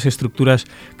también las estructuras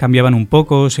cambiaban un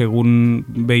poco según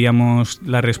veíamos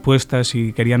las respuestas,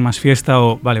 si querían más fiesta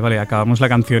o vale, acabamos la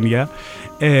canción ya.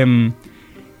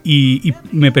 Y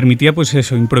me permitía, pues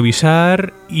eso,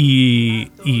 improvisar y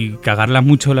cagarla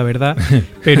mucho, la verdad.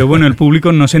 Pero bueno, el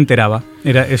público no se enteraba.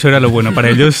 Eso era lo bueno. Para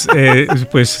ellos,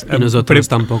 pues... Y nosotros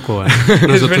tampoco.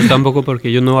 Nosotros tampoco,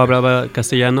 porque yo no hablaba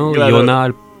castellano, claro. Jonah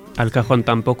al cajón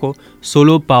tampoco.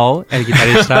 Solo Pau, el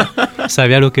guitarrista,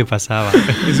 sabía lo que pasaba.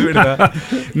 Es verdad.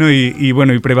 No, y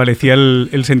bueno, y prevalecía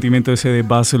el sentimiento ese de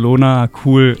Barcelona,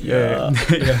 cool.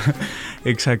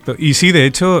 Exacto. Y sí, de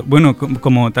hecho, bueno,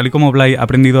 tal y como Blay ha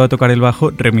aprendido a tocar el bajo,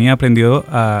 Remy ha aprendido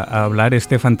a hablar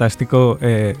este fantástico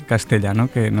castellano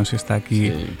que nos está aquí.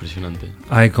 Sí, impresionante.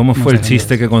 Ay, ¿cómo fue el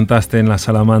chiste que contaste en la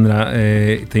Salamandra?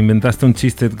 Te inventaste un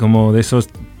chiste como de esos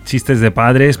chistes de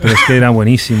padres, pero es que era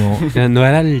buenísimo. ¿No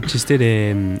era el chiste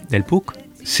del Puc?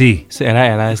 Sí.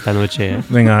 Era esta noche.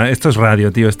 Venga, esto es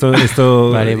radio, tío.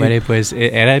 Esto... Vale, pues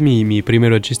era mi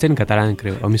primer chiste en catalán,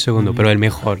 creo, o mi segundo, pero el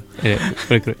mejor.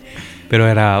 Pero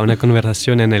era una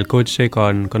conversación en el coche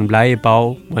con Blay y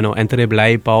Pau, bueno, entre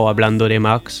Blay y Pau hablando de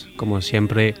Max, como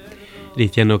siempre,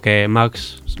 diciendo que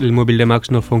el móvil de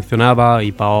Max no funcionaba,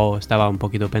 y Pau estaba un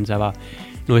poquito, pensaba,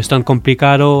 no es tan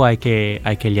complicado, hay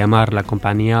que llamar a la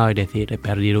compañía y decir, he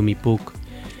perdido mi PUC.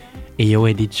 Y yo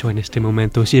he dicho en este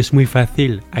momento, sí, es muy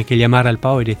fácil, hay que llamar al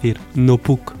Pau y decir, no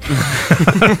PUC.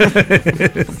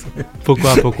 Poco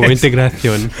a poco,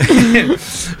 integración.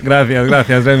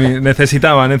 Gracias, Remy.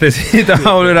 Necesitaba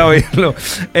volver a oírlo.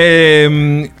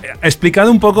 Explicad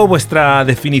un poco vuestra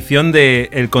definición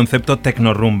del concepto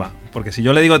tecnorumba. Porque si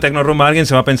yo le digo tecnorumba a alguien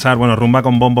se va a pensar, bueno, rumba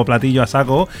con bombo, platillo a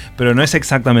saco, pero no es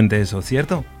exactamente eso,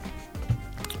 ¿cierto?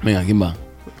 Venga, ¿quién va?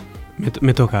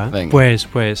 Me toca. Venga.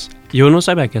 Pues yo no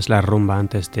sabía qué es la rumba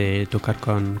antes de tocar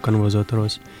con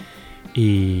vosotros,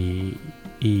 y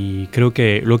creo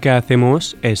que lo que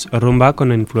hacemos es rumba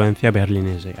con influencia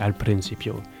berlinesa al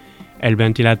principio. El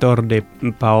ventilador de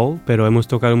Pau, pero hemos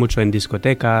tocado mucho en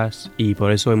discotecas y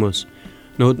por eso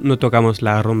no tocamos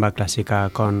la rumba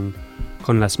clásica con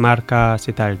las marcas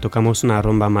y tal. Tocamos una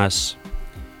rumba más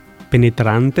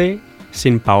penetrante,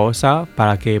 sin pausa,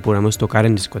 para que podamos tocar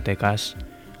en discotecas.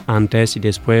 Antes y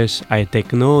después hay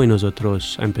techno y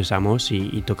nosotros empezamos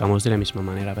y tocamos de la misma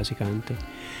manera, básicamente.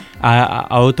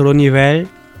 A otro nivel,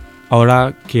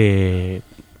 ahora que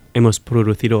estamos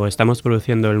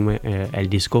produciendo el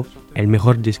disco, el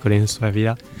mejor disco de nuestra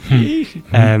vida,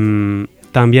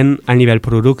 también a nivel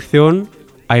producción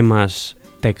hay más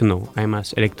techno, hay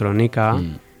más electrónica,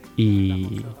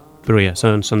 pero ya,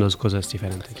 son dos cosas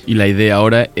diferentes. Y la idea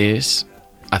ahora es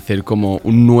hacer como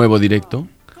un nuevo directo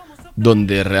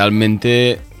donde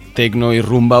realmente techno y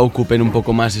rumba ocupen un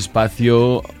poco más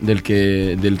espacio del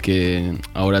que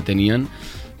ahora tenían,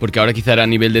 porque ahora quizá era a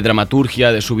nivel de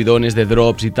dramaturgia, de subidones, de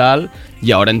drops y tal,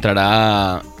 y ahora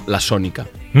entrará la sónica.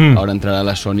 Ahora entrará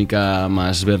la sónica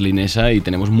más berlinesa y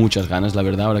tenemos muchas ganas, la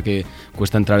verdad, ahora que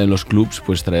cuesta entrar en los clubs,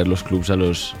 pues traer los clubs a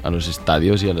los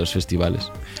estadios y a los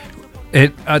festivales.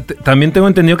 También tengo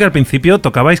entendido que al principio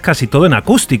tocabais casi todo en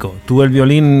acústico. Tú el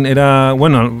violín era,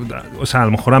 bueno, o sea, a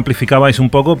lo mejor amplificabais un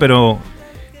poco, pero...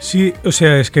 Sí, o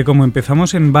sea, es que como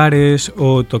empezamos en bares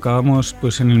o tocábamos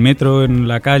pues en el metro, en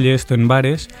la calle, esto en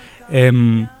bares,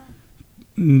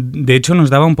 de hecho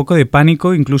nos daba un poco de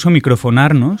pánico incluso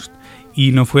microfonarnos.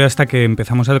 Y no fue hasta que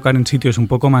empezamos a tocar en sitios un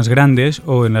poco más grandes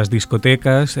o en las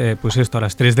discotecas, pues esto, a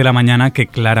las 3 de la mañana, que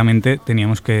claramente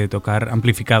teníamos que tocar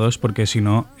amplificados porque si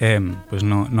no, pues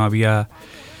no había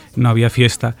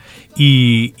fiesta.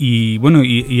 Y bueno,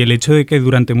 y el hecho de que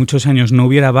durante muchos años no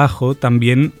hubiera bajo,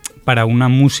 también para una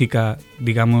música,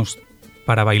 digamos,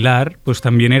 para bailar, pues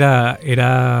también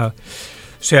era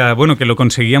o sea, bueno, que lo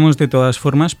conseguíamos de todas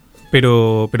formas,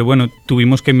 pero bueno,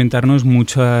 tuvimos que inventarnos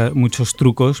muchos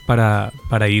trucos para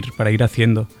ir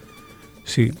haciendo.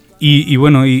 Sí. Y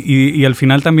bueno, y al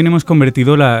final también hemos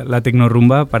convertido la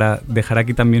tecnorumba, para dejar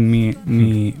aquí también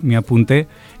mi apunte,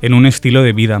 en un estilo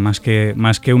de vida, más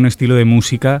que un estilo de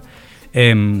música,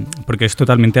 porque es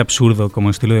totalmente absurdo como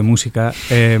estilo de música,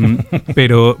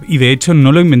 y de hecho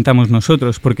no lo inventamos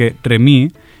nosotros, porque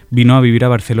Remy vino a vivir a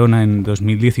Barcelona en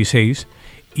 2016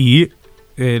 y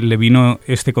le vino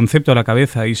este concepto a la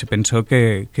cabeza y se pensó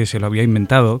que se lo había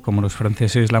inventado, como los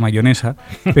franceses la mayonesa,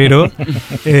 pero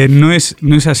no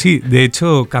es así. De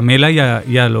hecho, Camela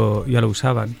ya lo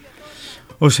usaban.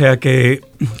 O sea que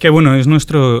bueno, es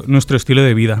nuestro estilo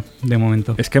de vida, de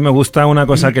momento. Es que me gusta una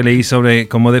cosa que leí sobre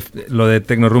cómo lo de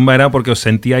tecnorumba era porque os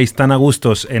sentíais tan a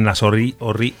gustos en las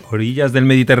orillas del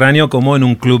Mediterráneo como en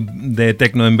un club de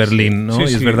tecno en Berlín, ¿no? Sí, y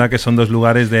sí. es verdad que son dos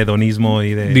lugares de hedonismo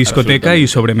y de... Discoteca y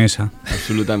sobremesa.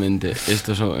 Absolutamente,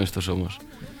 estos somos.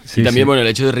 Sí, y también, sí. bueno, el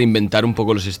hecho de reinventar un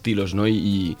poco los estilos, ¿no?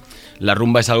 Y la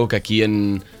rumba es algo que aquí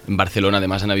en Barcelona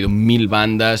además han habido 1000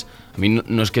 bandas. A mí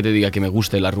no es que te diga que me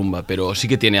guste la rumba, pero sí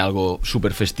que tiene algo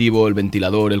súper festivo, el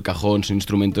ventilador, el cajón, son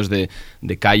instrumentos de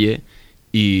calle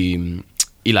y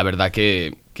la verdad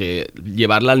que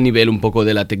llevarla al nivel un poco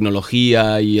de la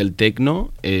tecnología y el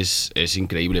tecno es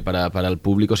increíble para el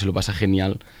público, se lo pasa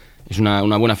genial. Es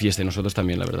una buena fiesta y nosotros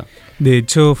también, la verdad. De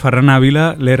hecho, Ferran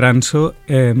Ávila, Le Ranso,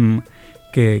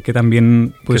 que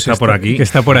también pues, que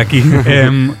está por aquí.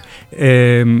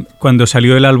 Cuando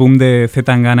salió el álbum de C.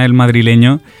 Tangana, El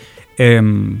Madrileño,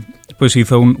 pues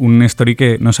hizo un story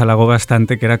que nos halagó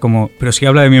bastante, que era como, pero si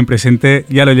habla de mí en presente,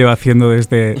 ya lo lleva haciendo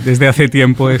desde hace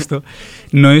tiempo esto.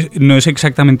 No es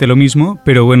exactamente lo mismo,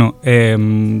 pero bueno,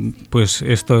 pues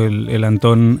esto, el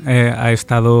Antón ha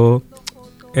estado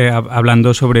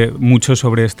hablando mucho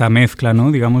sobre esta mezcla,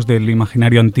 ¿no? Digamos, del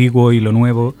imaginario antiguo y lo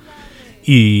nuevo,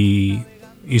 y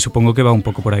supongo que va un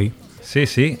poco por ahí. Sí,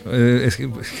 sí. Es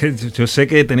que yo sé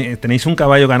que tenéis un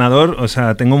caballo ganador. O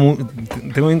sea, tengo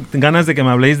ganas de que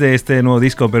me habléis de este nuevo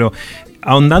disco, pero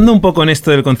ahondando un poco en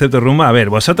esto del concepto de rumba, a ver,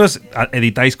 vosotros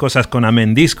editáis cosas con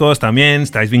Amén Discos también,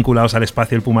 estáis vinculados al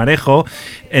espacio El Pumarejo.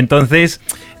 Entonces,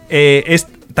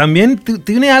 también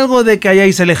tiene algo de que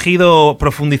hayáis elegido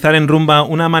profundizar en rumba,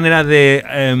 una manera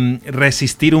de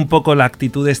resistir un poco la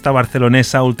actitud de esta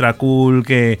barcelonesa ultra cool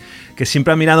que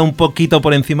siempre ha mirado un poquito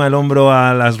por encima del hombro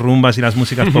a las rumbas y las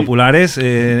músicas populares,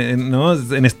 ¿no? O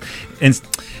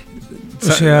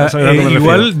sea,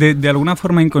 igual de alguna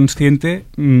forma inconsciente,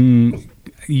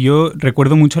 yo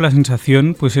recuerdo mucho la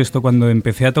sensación, pues esto, cuando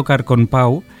empecé a tocar con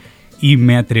Pau y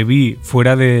me atreví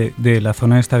fuera de la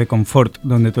zona esta de confort,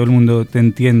 donde todo el mundo te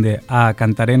entiende, a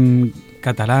cantar en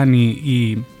catalán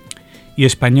y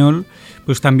español,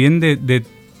 pues también de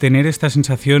tener esta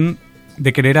sensación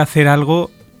de querer hacer algo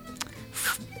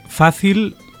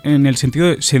fácil en el sentido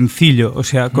de sencillo, o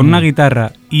sea, con una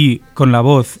guitarra y con la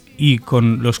voz y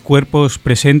con los cuerpos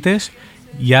presentes,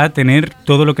 ya tener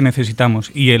todo lo que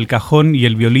necesitamos. Y el cajón y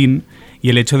el violín y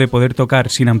el hecho de poder tocar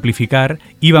sin amplificar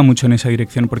iba mucho en esa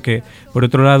dirección, porque por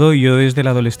otro lado yo desde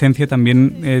la adolescencia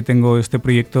también tengo este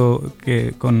proyecto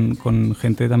con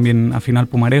gente también afín al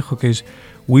Pumarejo, que es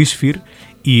Wisphere,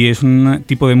 y es un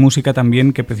tipo de música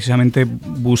también que precisamente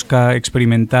busca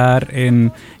experimentar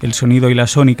en el sonido y la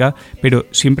sónica, pero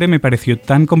siempre me pareció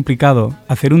tan complicado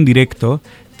hacer un directo.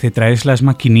 Te traes las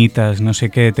maquinitas, no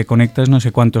sé qué, te conectas no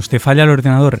sé cuántos, te falla el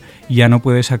ordenador y ya no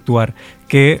puedes actuar,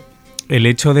 que el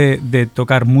hecho de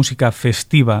tocar música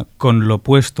festiva con lo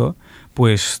opuesto,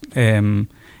 pues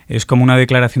es como una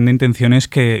declaración de intenciones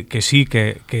que sí,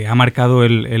 que ha marcado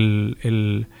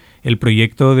el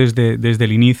proyecto desde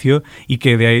el inicio, y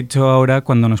que de hecho ahora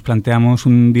cuando nos planteamos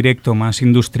un directo más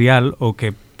industrial o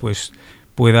que pues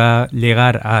pueda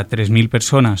llegar a 3.000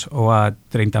 personas o a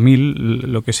 30.000,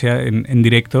 lo que sea, en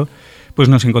directo, pues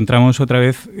nos encontramos otra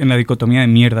vez en la dicotomía de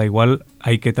mierda. Igual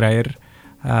hay que traer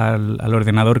al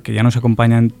ordenador que ya nos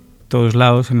acompaña en todos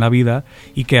lados en la vida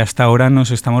y que hasta ahora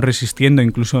nos estamos resistiendo.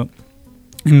 Incluso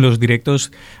en los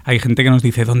directos hay gente que nos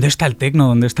dice ¿dónde está el tecno?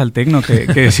 ¿Dónde está el tecno?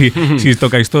 Que si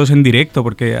tocáis todos en directo,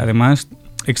 porque además,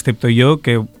 excepto yo,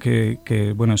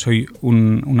 que bueno, soy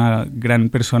una gran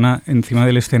persona encima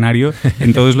del escenario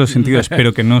en todos los sentidos,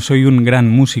 pero que no soy un gran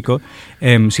músico,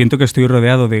 siento que estoy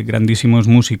rodeado de grandísimos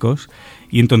músicos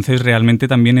y entonces realmente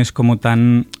también es como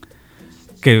tan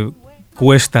que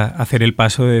cuesta hacer el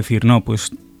paso de decir, no,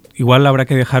 pues igual habrá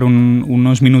que dejar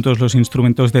unos minutos los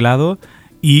instrumentos de lado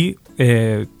y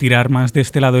tirar más de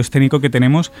este lado escénico que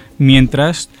tenemos,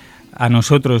 mientras a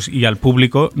nosotros y al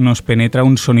público nos penetra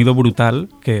un sonido brutal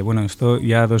que, bueno, esto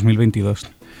ya 2022.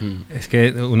 Es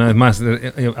que, una vez más,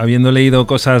 habiendo leído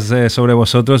cosas sobre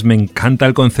vosotros, me encanta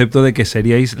el concepto de que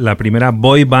seríais la primera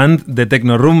boy band de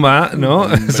Tecnorumba, ¿no?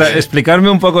 O sea, explicarme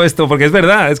un poco esto, porque es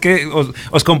verdad, es que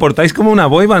os comportáis como una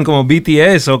boy band, como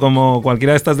BTS o como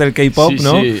cualquiera de estas del K-pop, sí,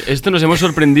 ¿no? Sí, esto nos hemos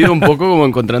sorprendido un poco como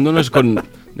encontrándonos con,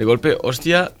 de golpe,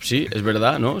 hostia, sí, es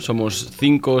verdad, ¿no? Somos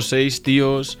 5 o 6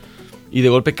 tíos y de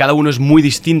golpe cada uno es muy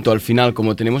distinto al final,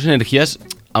 como tenemos energías...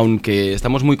 Aunque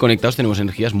estamos muy conectados, tenemos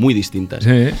energías muy distintas.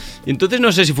 Sí. Y entonces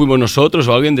no sé si fuimos nosotros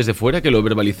o alguien desde fuera que lo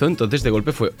verbalizó. Entonces de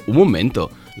golpe fue, un momento,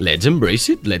 let's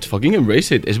embrace it, let's fucking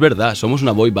embrace it. Es verdad, somos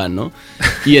una boy band, ¿no?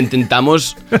 Y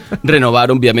intentamos renovar,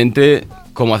 obviamente,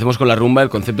 como hacemos con la rumba, el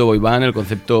concepto boy band, el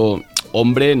concepto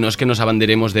hombre. No es que nos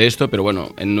abanderemos de esto, pero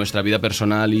bueno, en nuestra vida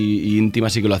personal y íntima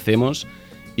sí que lo hacemos.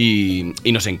 Y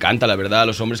nos encanta, la verdad,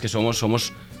 los hombres que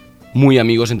somos muy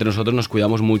amigos entre nosotros, nos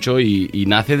cuidamos mucho y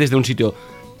nace desde un sitio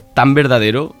tan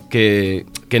verdadero que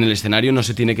en el escenario no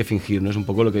se tiene que fingir, ¿no? Es un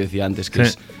poco lo que decía antes, que,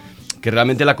 sí. Que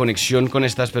realmente la conexión con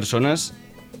estas personas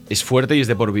es fuerte y es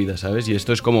de por vida, ¿sabes? Y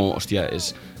esto es como, hostia,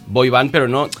 es boy band, pero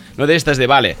no de estas de,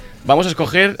 vale, vamos a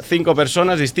escoger 5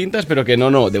 personas distintas, pero que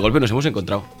no, de golpe nos hemos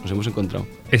encontrado.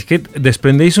 Es que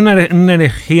desprendéis una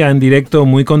energía en directo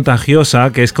muy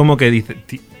contagiosa, que es como que dice...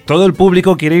 Todo el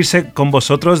público quiere irse con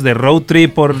vosotros de road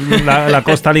trip por la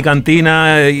costa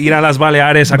alicantina, ir a las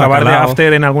Baleares, acabar de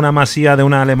after en alguna masía de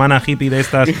una alemana hippie de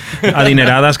estas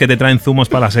adineradas que te traen zumos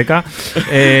para la seca.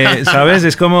 ¿Sabes?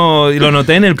 Es como... Lo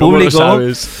noté en el público. ¿Cómo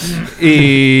lo sabes?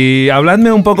 Y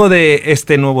habladme un poco de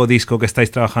este nuevo disco que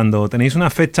estáis trabajando. ¿Tenéis una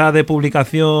fecha de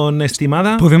publicación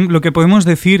estimada? Lo que podemos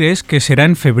decir es que será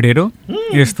en febrero,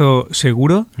 esto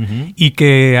seguro, y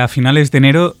que a finales de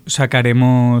enero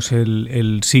sacaremos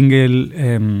el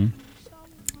single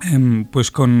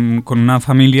pues con una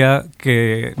familia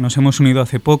que nos hemos unido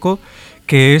hace poco,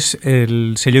 que es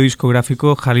el sello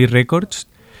discográfico Halley Records,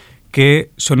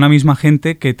 que son la misma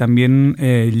gente que también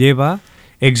lleva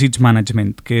Exits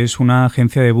Management, que es una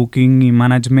agencia de booking y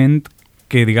management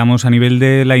que, digamos, a nivel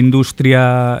de la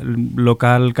industria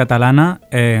local catalana,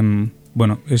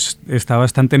 bueno, está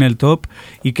bastante en el top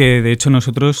y que de hecho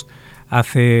nosotros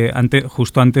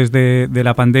justo antes de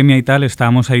la pandemia y tal,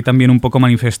 estábamos ahí también un poco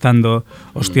manifestando,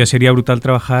 hostia, sería brutal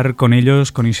trabajar con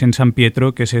ellos, con Isen San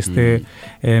Pietro, que es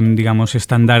digamos,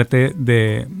 estandarte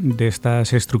de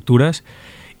estas estructuras.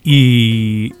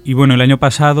 Y bueno, el año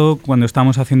pasado, cuando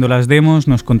estábamos haciendo las demos,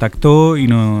 nos contactó y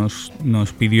nos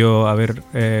pidió a ver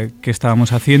qué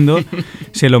estábamos haciendo.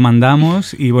 Se lo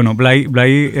mandamos y bueno, Blay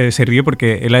se ríe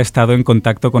porque él ha estado en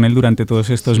contacto con él durante todos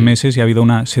estos meses y ha habido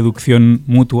una seducción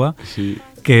mutua. Sí.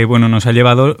 Que bueno, nos ha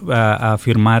llevado a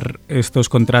firmar estos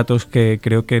contratos que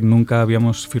creo que nunca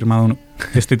habíamos firmado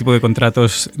este tipo de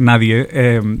contratos nadie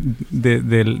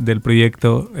del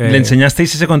proyecto. ¿Le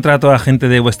enseñasteis ese contrato a gente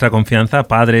de vuestra confianza?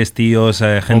 Padres, tíos,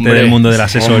 gente del mundo de la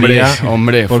asesoría.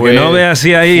 Hombre, porque no veas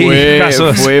si hay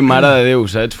casos. Fue mare de Déu,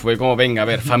 ¿sabes? Fue como, venga, a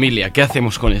ver, familia, ¿qué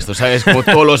hacemos con esto? ¿Sabes? Como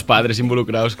todos los padres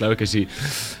involucrados, claro que sí.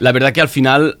 La verdad que al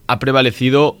final ha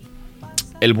prevalecido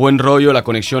el buen rollo, la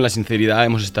conexión, la sinceridad.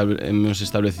 Hemos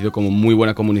establecido como muy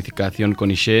buena comunicación con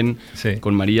Isen, sí,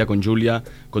 con María, con Julia,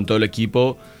 con todo el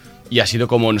equipo. Y ha sido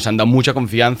como nos han dado mucha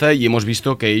confianza y hemos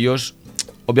visto que ellos,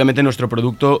 obviamente nuestro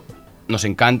producto nos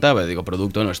encanta,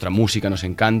 nuestra música nos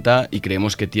encanta y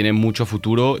creemos que tiene mucho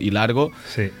futuro y largo.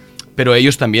 Sí. Pero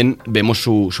ellos también vemos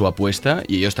su apuesta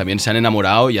y ellos también se han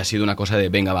enamorado y ha sido una cosa de,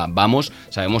 venga, vamos,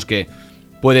 sabemos que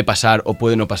puede pasar o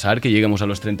puede no pasar, que lleguemos a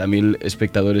los 30.000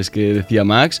 espectadores que decía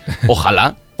Max.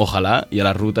 Ojalá, y a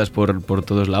las rutas por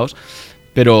todos lados.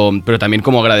 Pero también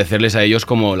como agradecerles a ellos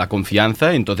como la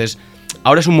confianza. Entonces,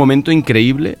 ahora es un momento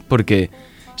increíble porque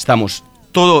estamos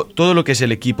todo lo que es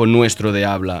el equipo nuestro de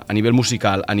habla, a nivel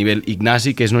musical, a nivel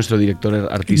Ignasi, que es nuestro director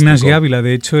artístico. Ignasi Ávila,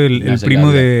 de hecho, el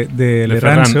primo de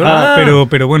Rancho,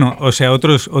 pero bueno, o sea,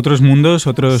 otros mundos,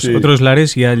 otros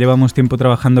lares, ya llevamos tiempo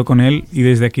trabajando con él y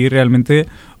desde aquí realmente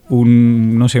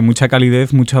no sé, mucha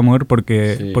calidez, mucho amor,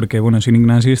 porque bueno, sin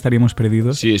Ignasi estaríamos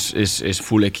perdidos. Sí, es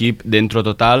full equip dentro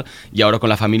total, y ahora con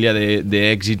la familia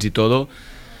de Exits y todo,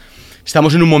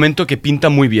 estamos en un momento que pinta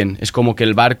muy bien. Es como que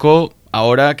el barco,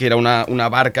 ahora que era una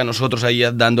barca, nosotros ahí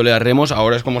dándole a remos,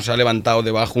 ahora es como se ha levantado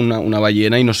debajo una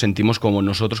ballena y nos sentimos como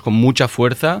nosotros con mucha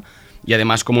fuerza y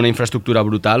además como una infraestructura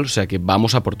brutal, o sea que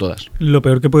vamos a por todas. Lo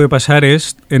peor que puede pasar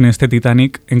es, en este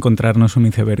Titanic, encontrarnos un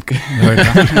iceberg, de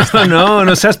verdad.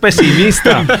 No seas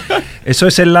pesimista. Eso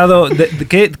es el lado...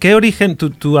 ¿Qué origen?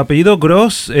 ¿Tu apellido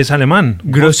Gross es alemán?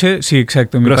 Grosse, sí,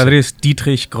 exacto. Mi padre es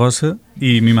Dietrich Grosse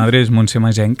y mi madre es Montse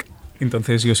Magenk.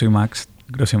 Entonces yo soy Max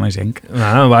Grosse Magenk.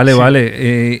 Ah, vale,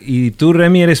 vale. ¿Y tú,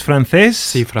 Remy, eres francés?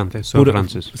 Sí, francés, solo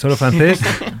francés. ¿Solo francés?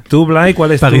 ¿Tú, Blay,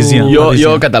 cuál es Parisien. tu...?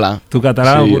 Yo catalá. ¿Tú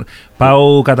catalá? Sí.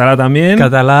 Pau, catalá también.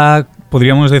 Catalá,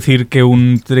 podríamos decir que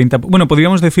un 30... Bueno,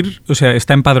 podríamos decir, o sea,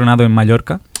 está empadronado en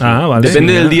Mallorca. Ah, vale.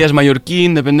 Depende del día es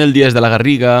mallorquín, depende del día es de la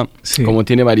Garriga, como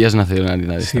tiene varias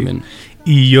nacionalidades también.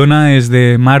 Y Jona es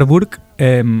de Marburg,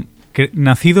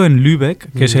 nacido en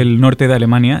Lübeck, que es el norte de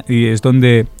Alemania, y es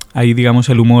donde hay, digamos,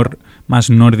 el humor más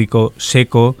nórdico,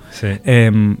 seco,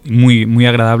 muy, muy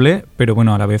agradable, pero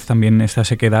bueno, a la vez también esta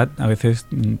sequedad, a veces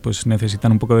pues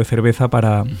necesitan un poco de cerveza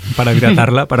para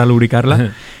hidratarla, para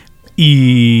lubricarla.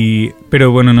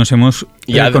 Pero bueno, nos hemos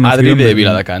y Adri de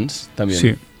Viladecans también.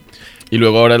 Sí. Y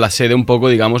luego ahora la sede un poco,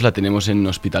 digamos, la tenemos en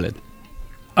Hospitalet.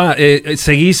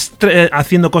 ¿Seguís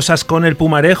haciendo cosas con el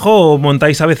Pumarejo o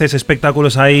montáis a veces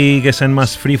espectáculos ahí que sean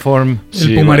más freeform?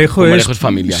 El Pumarejo es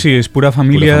familia. Sí, es pura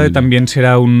familia. También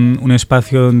será un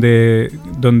espacio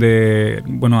donde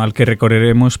bueno, al que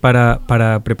recorreremos para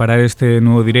preparar este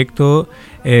nuevo directo,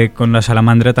 con la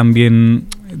Salamandra también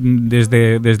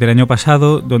desde el año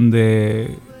pasado,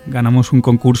 donde ganamos un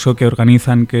concurso que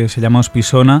organizan que se llama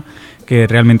Ospisona, que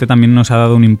realmente también nos ha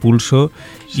dado un impulso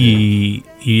y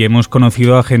hemos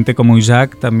conocido a gente como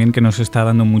Isaac también, que nos está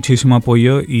dando muchísimo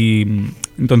apoyo, y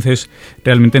entonces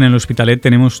realmente en el Hospitalet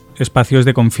tenemos espacios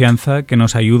de confianza que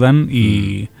nos ayudan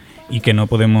y que no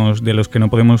podemos, de los que no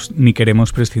podemos ni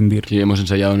queremos prescindir. Sí, hemos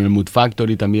ensayado en el Mood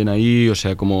Factory también ahí, o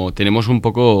sea, como tenemos un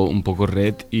poco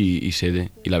red y sede,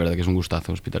 y la verdad que es un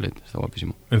gustazo Hospitalet, está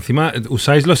guapísimo. Encima,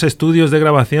 ¿usáis los estudios de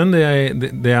grabación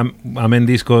de Amén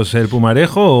Discos el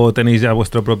Pumarejo o tenéis ya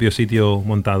vuestro propio sitio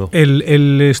montado?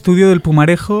 El estudio del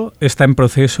Pumarejo está en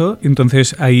proceso,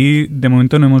 entonces ahí de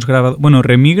momento no hemos grabado... Bueno,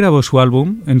 Remy grabó su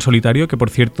álbum en solitario, que por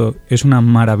cierto es una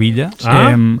maravilla.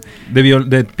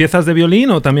 ¿De piezas de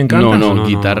violín o también cantas? No,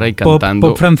 guitarra y cantando.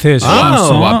 Pop francés.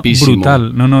 Guapísimo.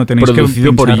 Brutal. Tenéis producido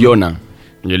que por Jona.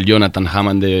 El Jonathan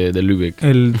Hammond de Lübeck.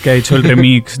 El que ha hecho el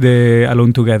remix de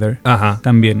Alone Together. Ajá.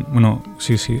 También. Bueno,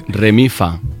 sí.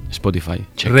 Remifa, Spotify.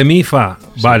 Check. Remifa,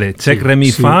 vale. Check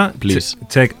Remifa. Please.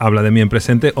 Check habla de mí en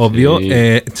presente, obvio. Sí.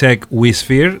 Check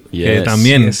Wisphere, que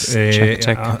también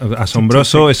check.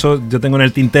 asombroso. Check. Eso yo tengo en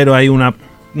el tintero ahí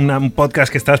un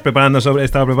podcast que estaba preparando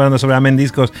sobre Amén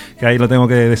Discos, que ahí lo tengo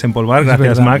que desempolvar.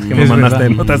 Gracias, Max, que me mandaste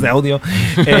notas de audio.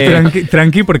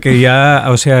 Tranqui, porque ya,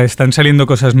 o sea, están saliendo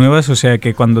cosas nuevas, o sea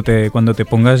que cuando te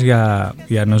pongas ya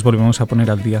nos volvemos a poner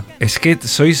al día. Es que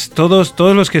sois todos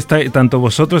los que estáis, tanto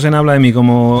vosotros en Habla de mí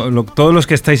como todos los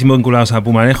que estáis vinculados a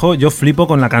Pumarejo, yo flipo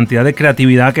con la cantidad de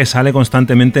creatividad que sale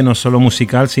constantemente, no solo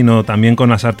musical, sino también con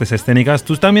las artes escénicas.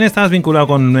 Tú también estabas vinculado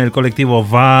con el colectivo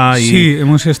Va. Sí,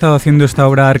 hemos estado haciendo esta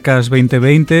obra Arcas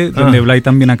 2020, donde Blay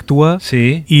también actúa.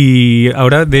 Sí. Y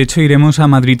ahora, de hecho, iremos a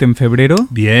Madrid en febrero.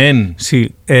 Bien.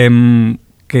 Sí.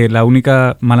 Que la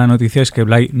única mala noticia es que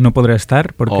Blay no podrá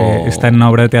estar porque está en una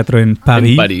obra de teatro en París.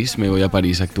 En París, me voy a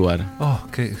París a actuar. Bueno,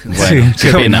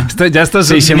 qué pena. Ya estos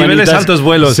 6 niveles altos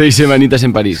vuelos. 6 semanitas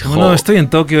en París. No, estoy en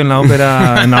Tokio en la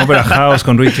ópera House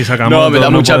con Richie Sakamoto. No, me da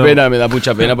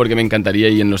mucha pena porque me encantaría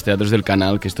ir en los teatros del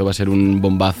Canal, que esto va a ser un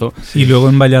bombazo. Y luego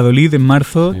en Valladolid en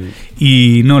marzo.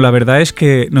 Sí. Y no, la verdad es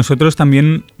que nosotros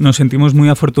también nos sentimos muy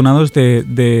afortunados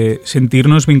de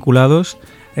sentirnos vinculados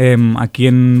aquí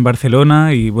en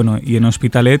Barcelona y en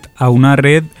Hospitalet a una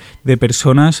red de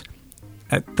personas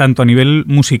tanto a nivel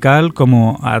musical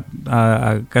como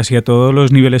a casi a todos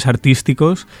los niveles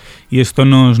artísticos, y esto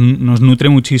nos nutre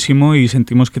muchísimo y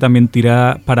sentimos que también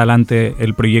tira para adelante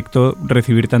el proyecto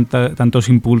recibir tantos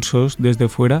impulsos desde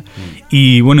fuera.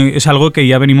 Y bueno, es algo que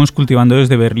ya venimos cultivando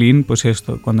desde Berlín, pues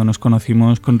esto, cuando nos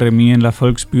conocimos con Remy en la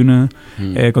Volksbühne,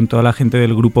 con toda la gente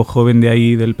del grupo joven de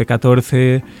ahí, del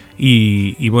P14,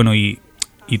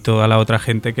 y y toda la otra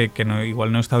gente que no,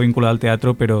 igual no está vinculada al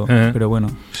teatro, pero bueno.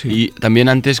 Sí. Y también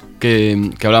antes que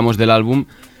hablamos del álbum,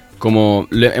 como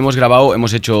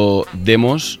hemos hecho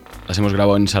demos, las hemos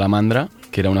grabado en Salamandra,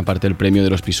 que era una parte del premio de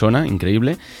los Pisona,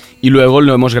 increíble, y luego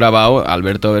lo hemos grabado,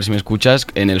 Alberto, a ver si me escuchas,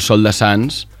 en el Sol de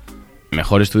Sants,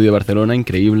 mejor estudio de Barcelona,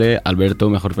 increíble, Alberto,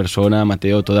 mejor persona,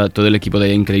 Mateo, todo el equipo de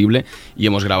ahí, increíble, y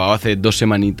hemos grabado hace 2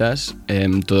 semanitas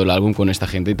todo el álbum con esta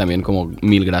gente, y también como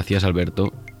 1000 gracias,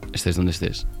 Alberto, estés donde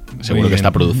estés, seguro que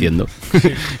está produciendo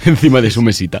encima de su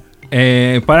mesita.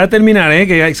 Para terminar,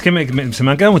 que es que se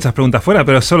me han quedado muchas preguntas fuera,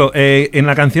 pero solo en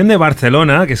la canción de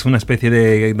Barcelona, que es una especie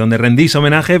de donde rendís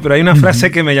homenaje, pero hay una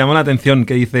frase que me llamó la atención,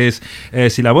 que dices,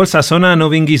 si la bolsa sona, no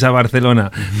vinguis a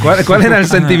Barcelona. ¿Cuál era el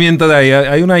sentimiento de ahí?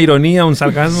 ¿Hay una ironía, un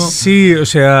sarcasmo? Sí, o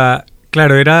sea,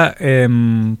 claro, era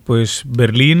pues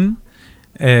Berlín.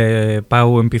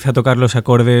 Pau empieza a tocar los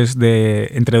acordes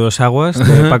de Entre dos aguas,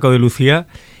 de Paco de Lucía,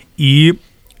 y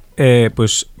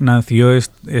pues nació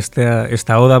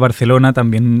esta oda a Barcelona,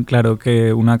 también claro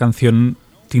que una canción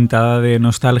tintada de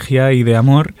nostalgia y de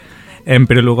amor,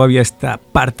 pero luego había esta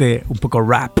parte un poco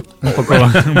rap,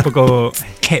 un poco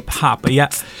hip hop, ja.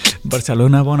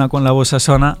 Barcelona bona quan la bossa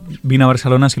sona, vine a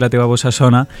Barcelona si la teva bossa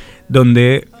sona,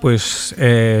 donde pues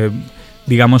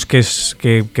digamos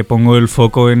que pongo el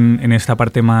foco en esta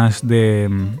parte más de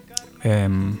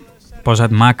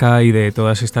Posa't Maca y de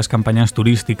todas estas campañas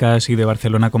turísticas y de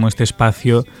Barcelona como este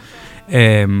espacio,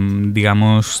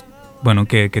 digamos, bueno,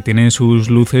 que tiene sus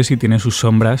luces y tiene sus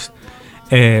sombras,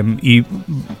 y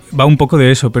va un poco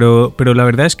de eso, pero la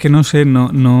verdad es que no sé,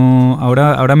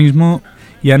 ahora mismo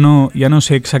ya no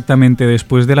sé exactamente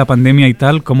después de la pandemia y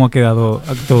tal cómo ha quedado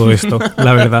todo esto,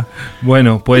 la verdad.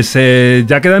 Bueno, pues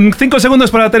ya quedan 5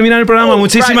 segundos para terminar el programa.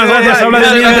 Muchísimas gracias. Habla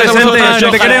de mí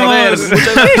presente. Te queremos.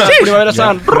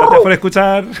 Gracias por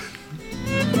escuchar.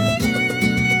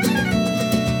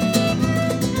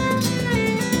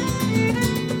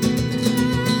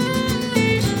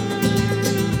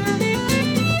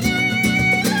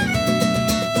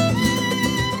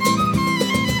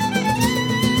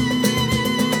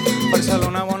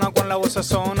 Barcelona bona quan la bossa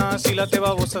sona, si la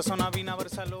teva bossa sona, vine a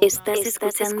Barcelona. Estás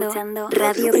escuchando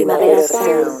Radio Primavera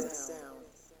Sound.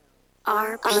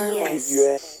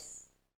 RPS.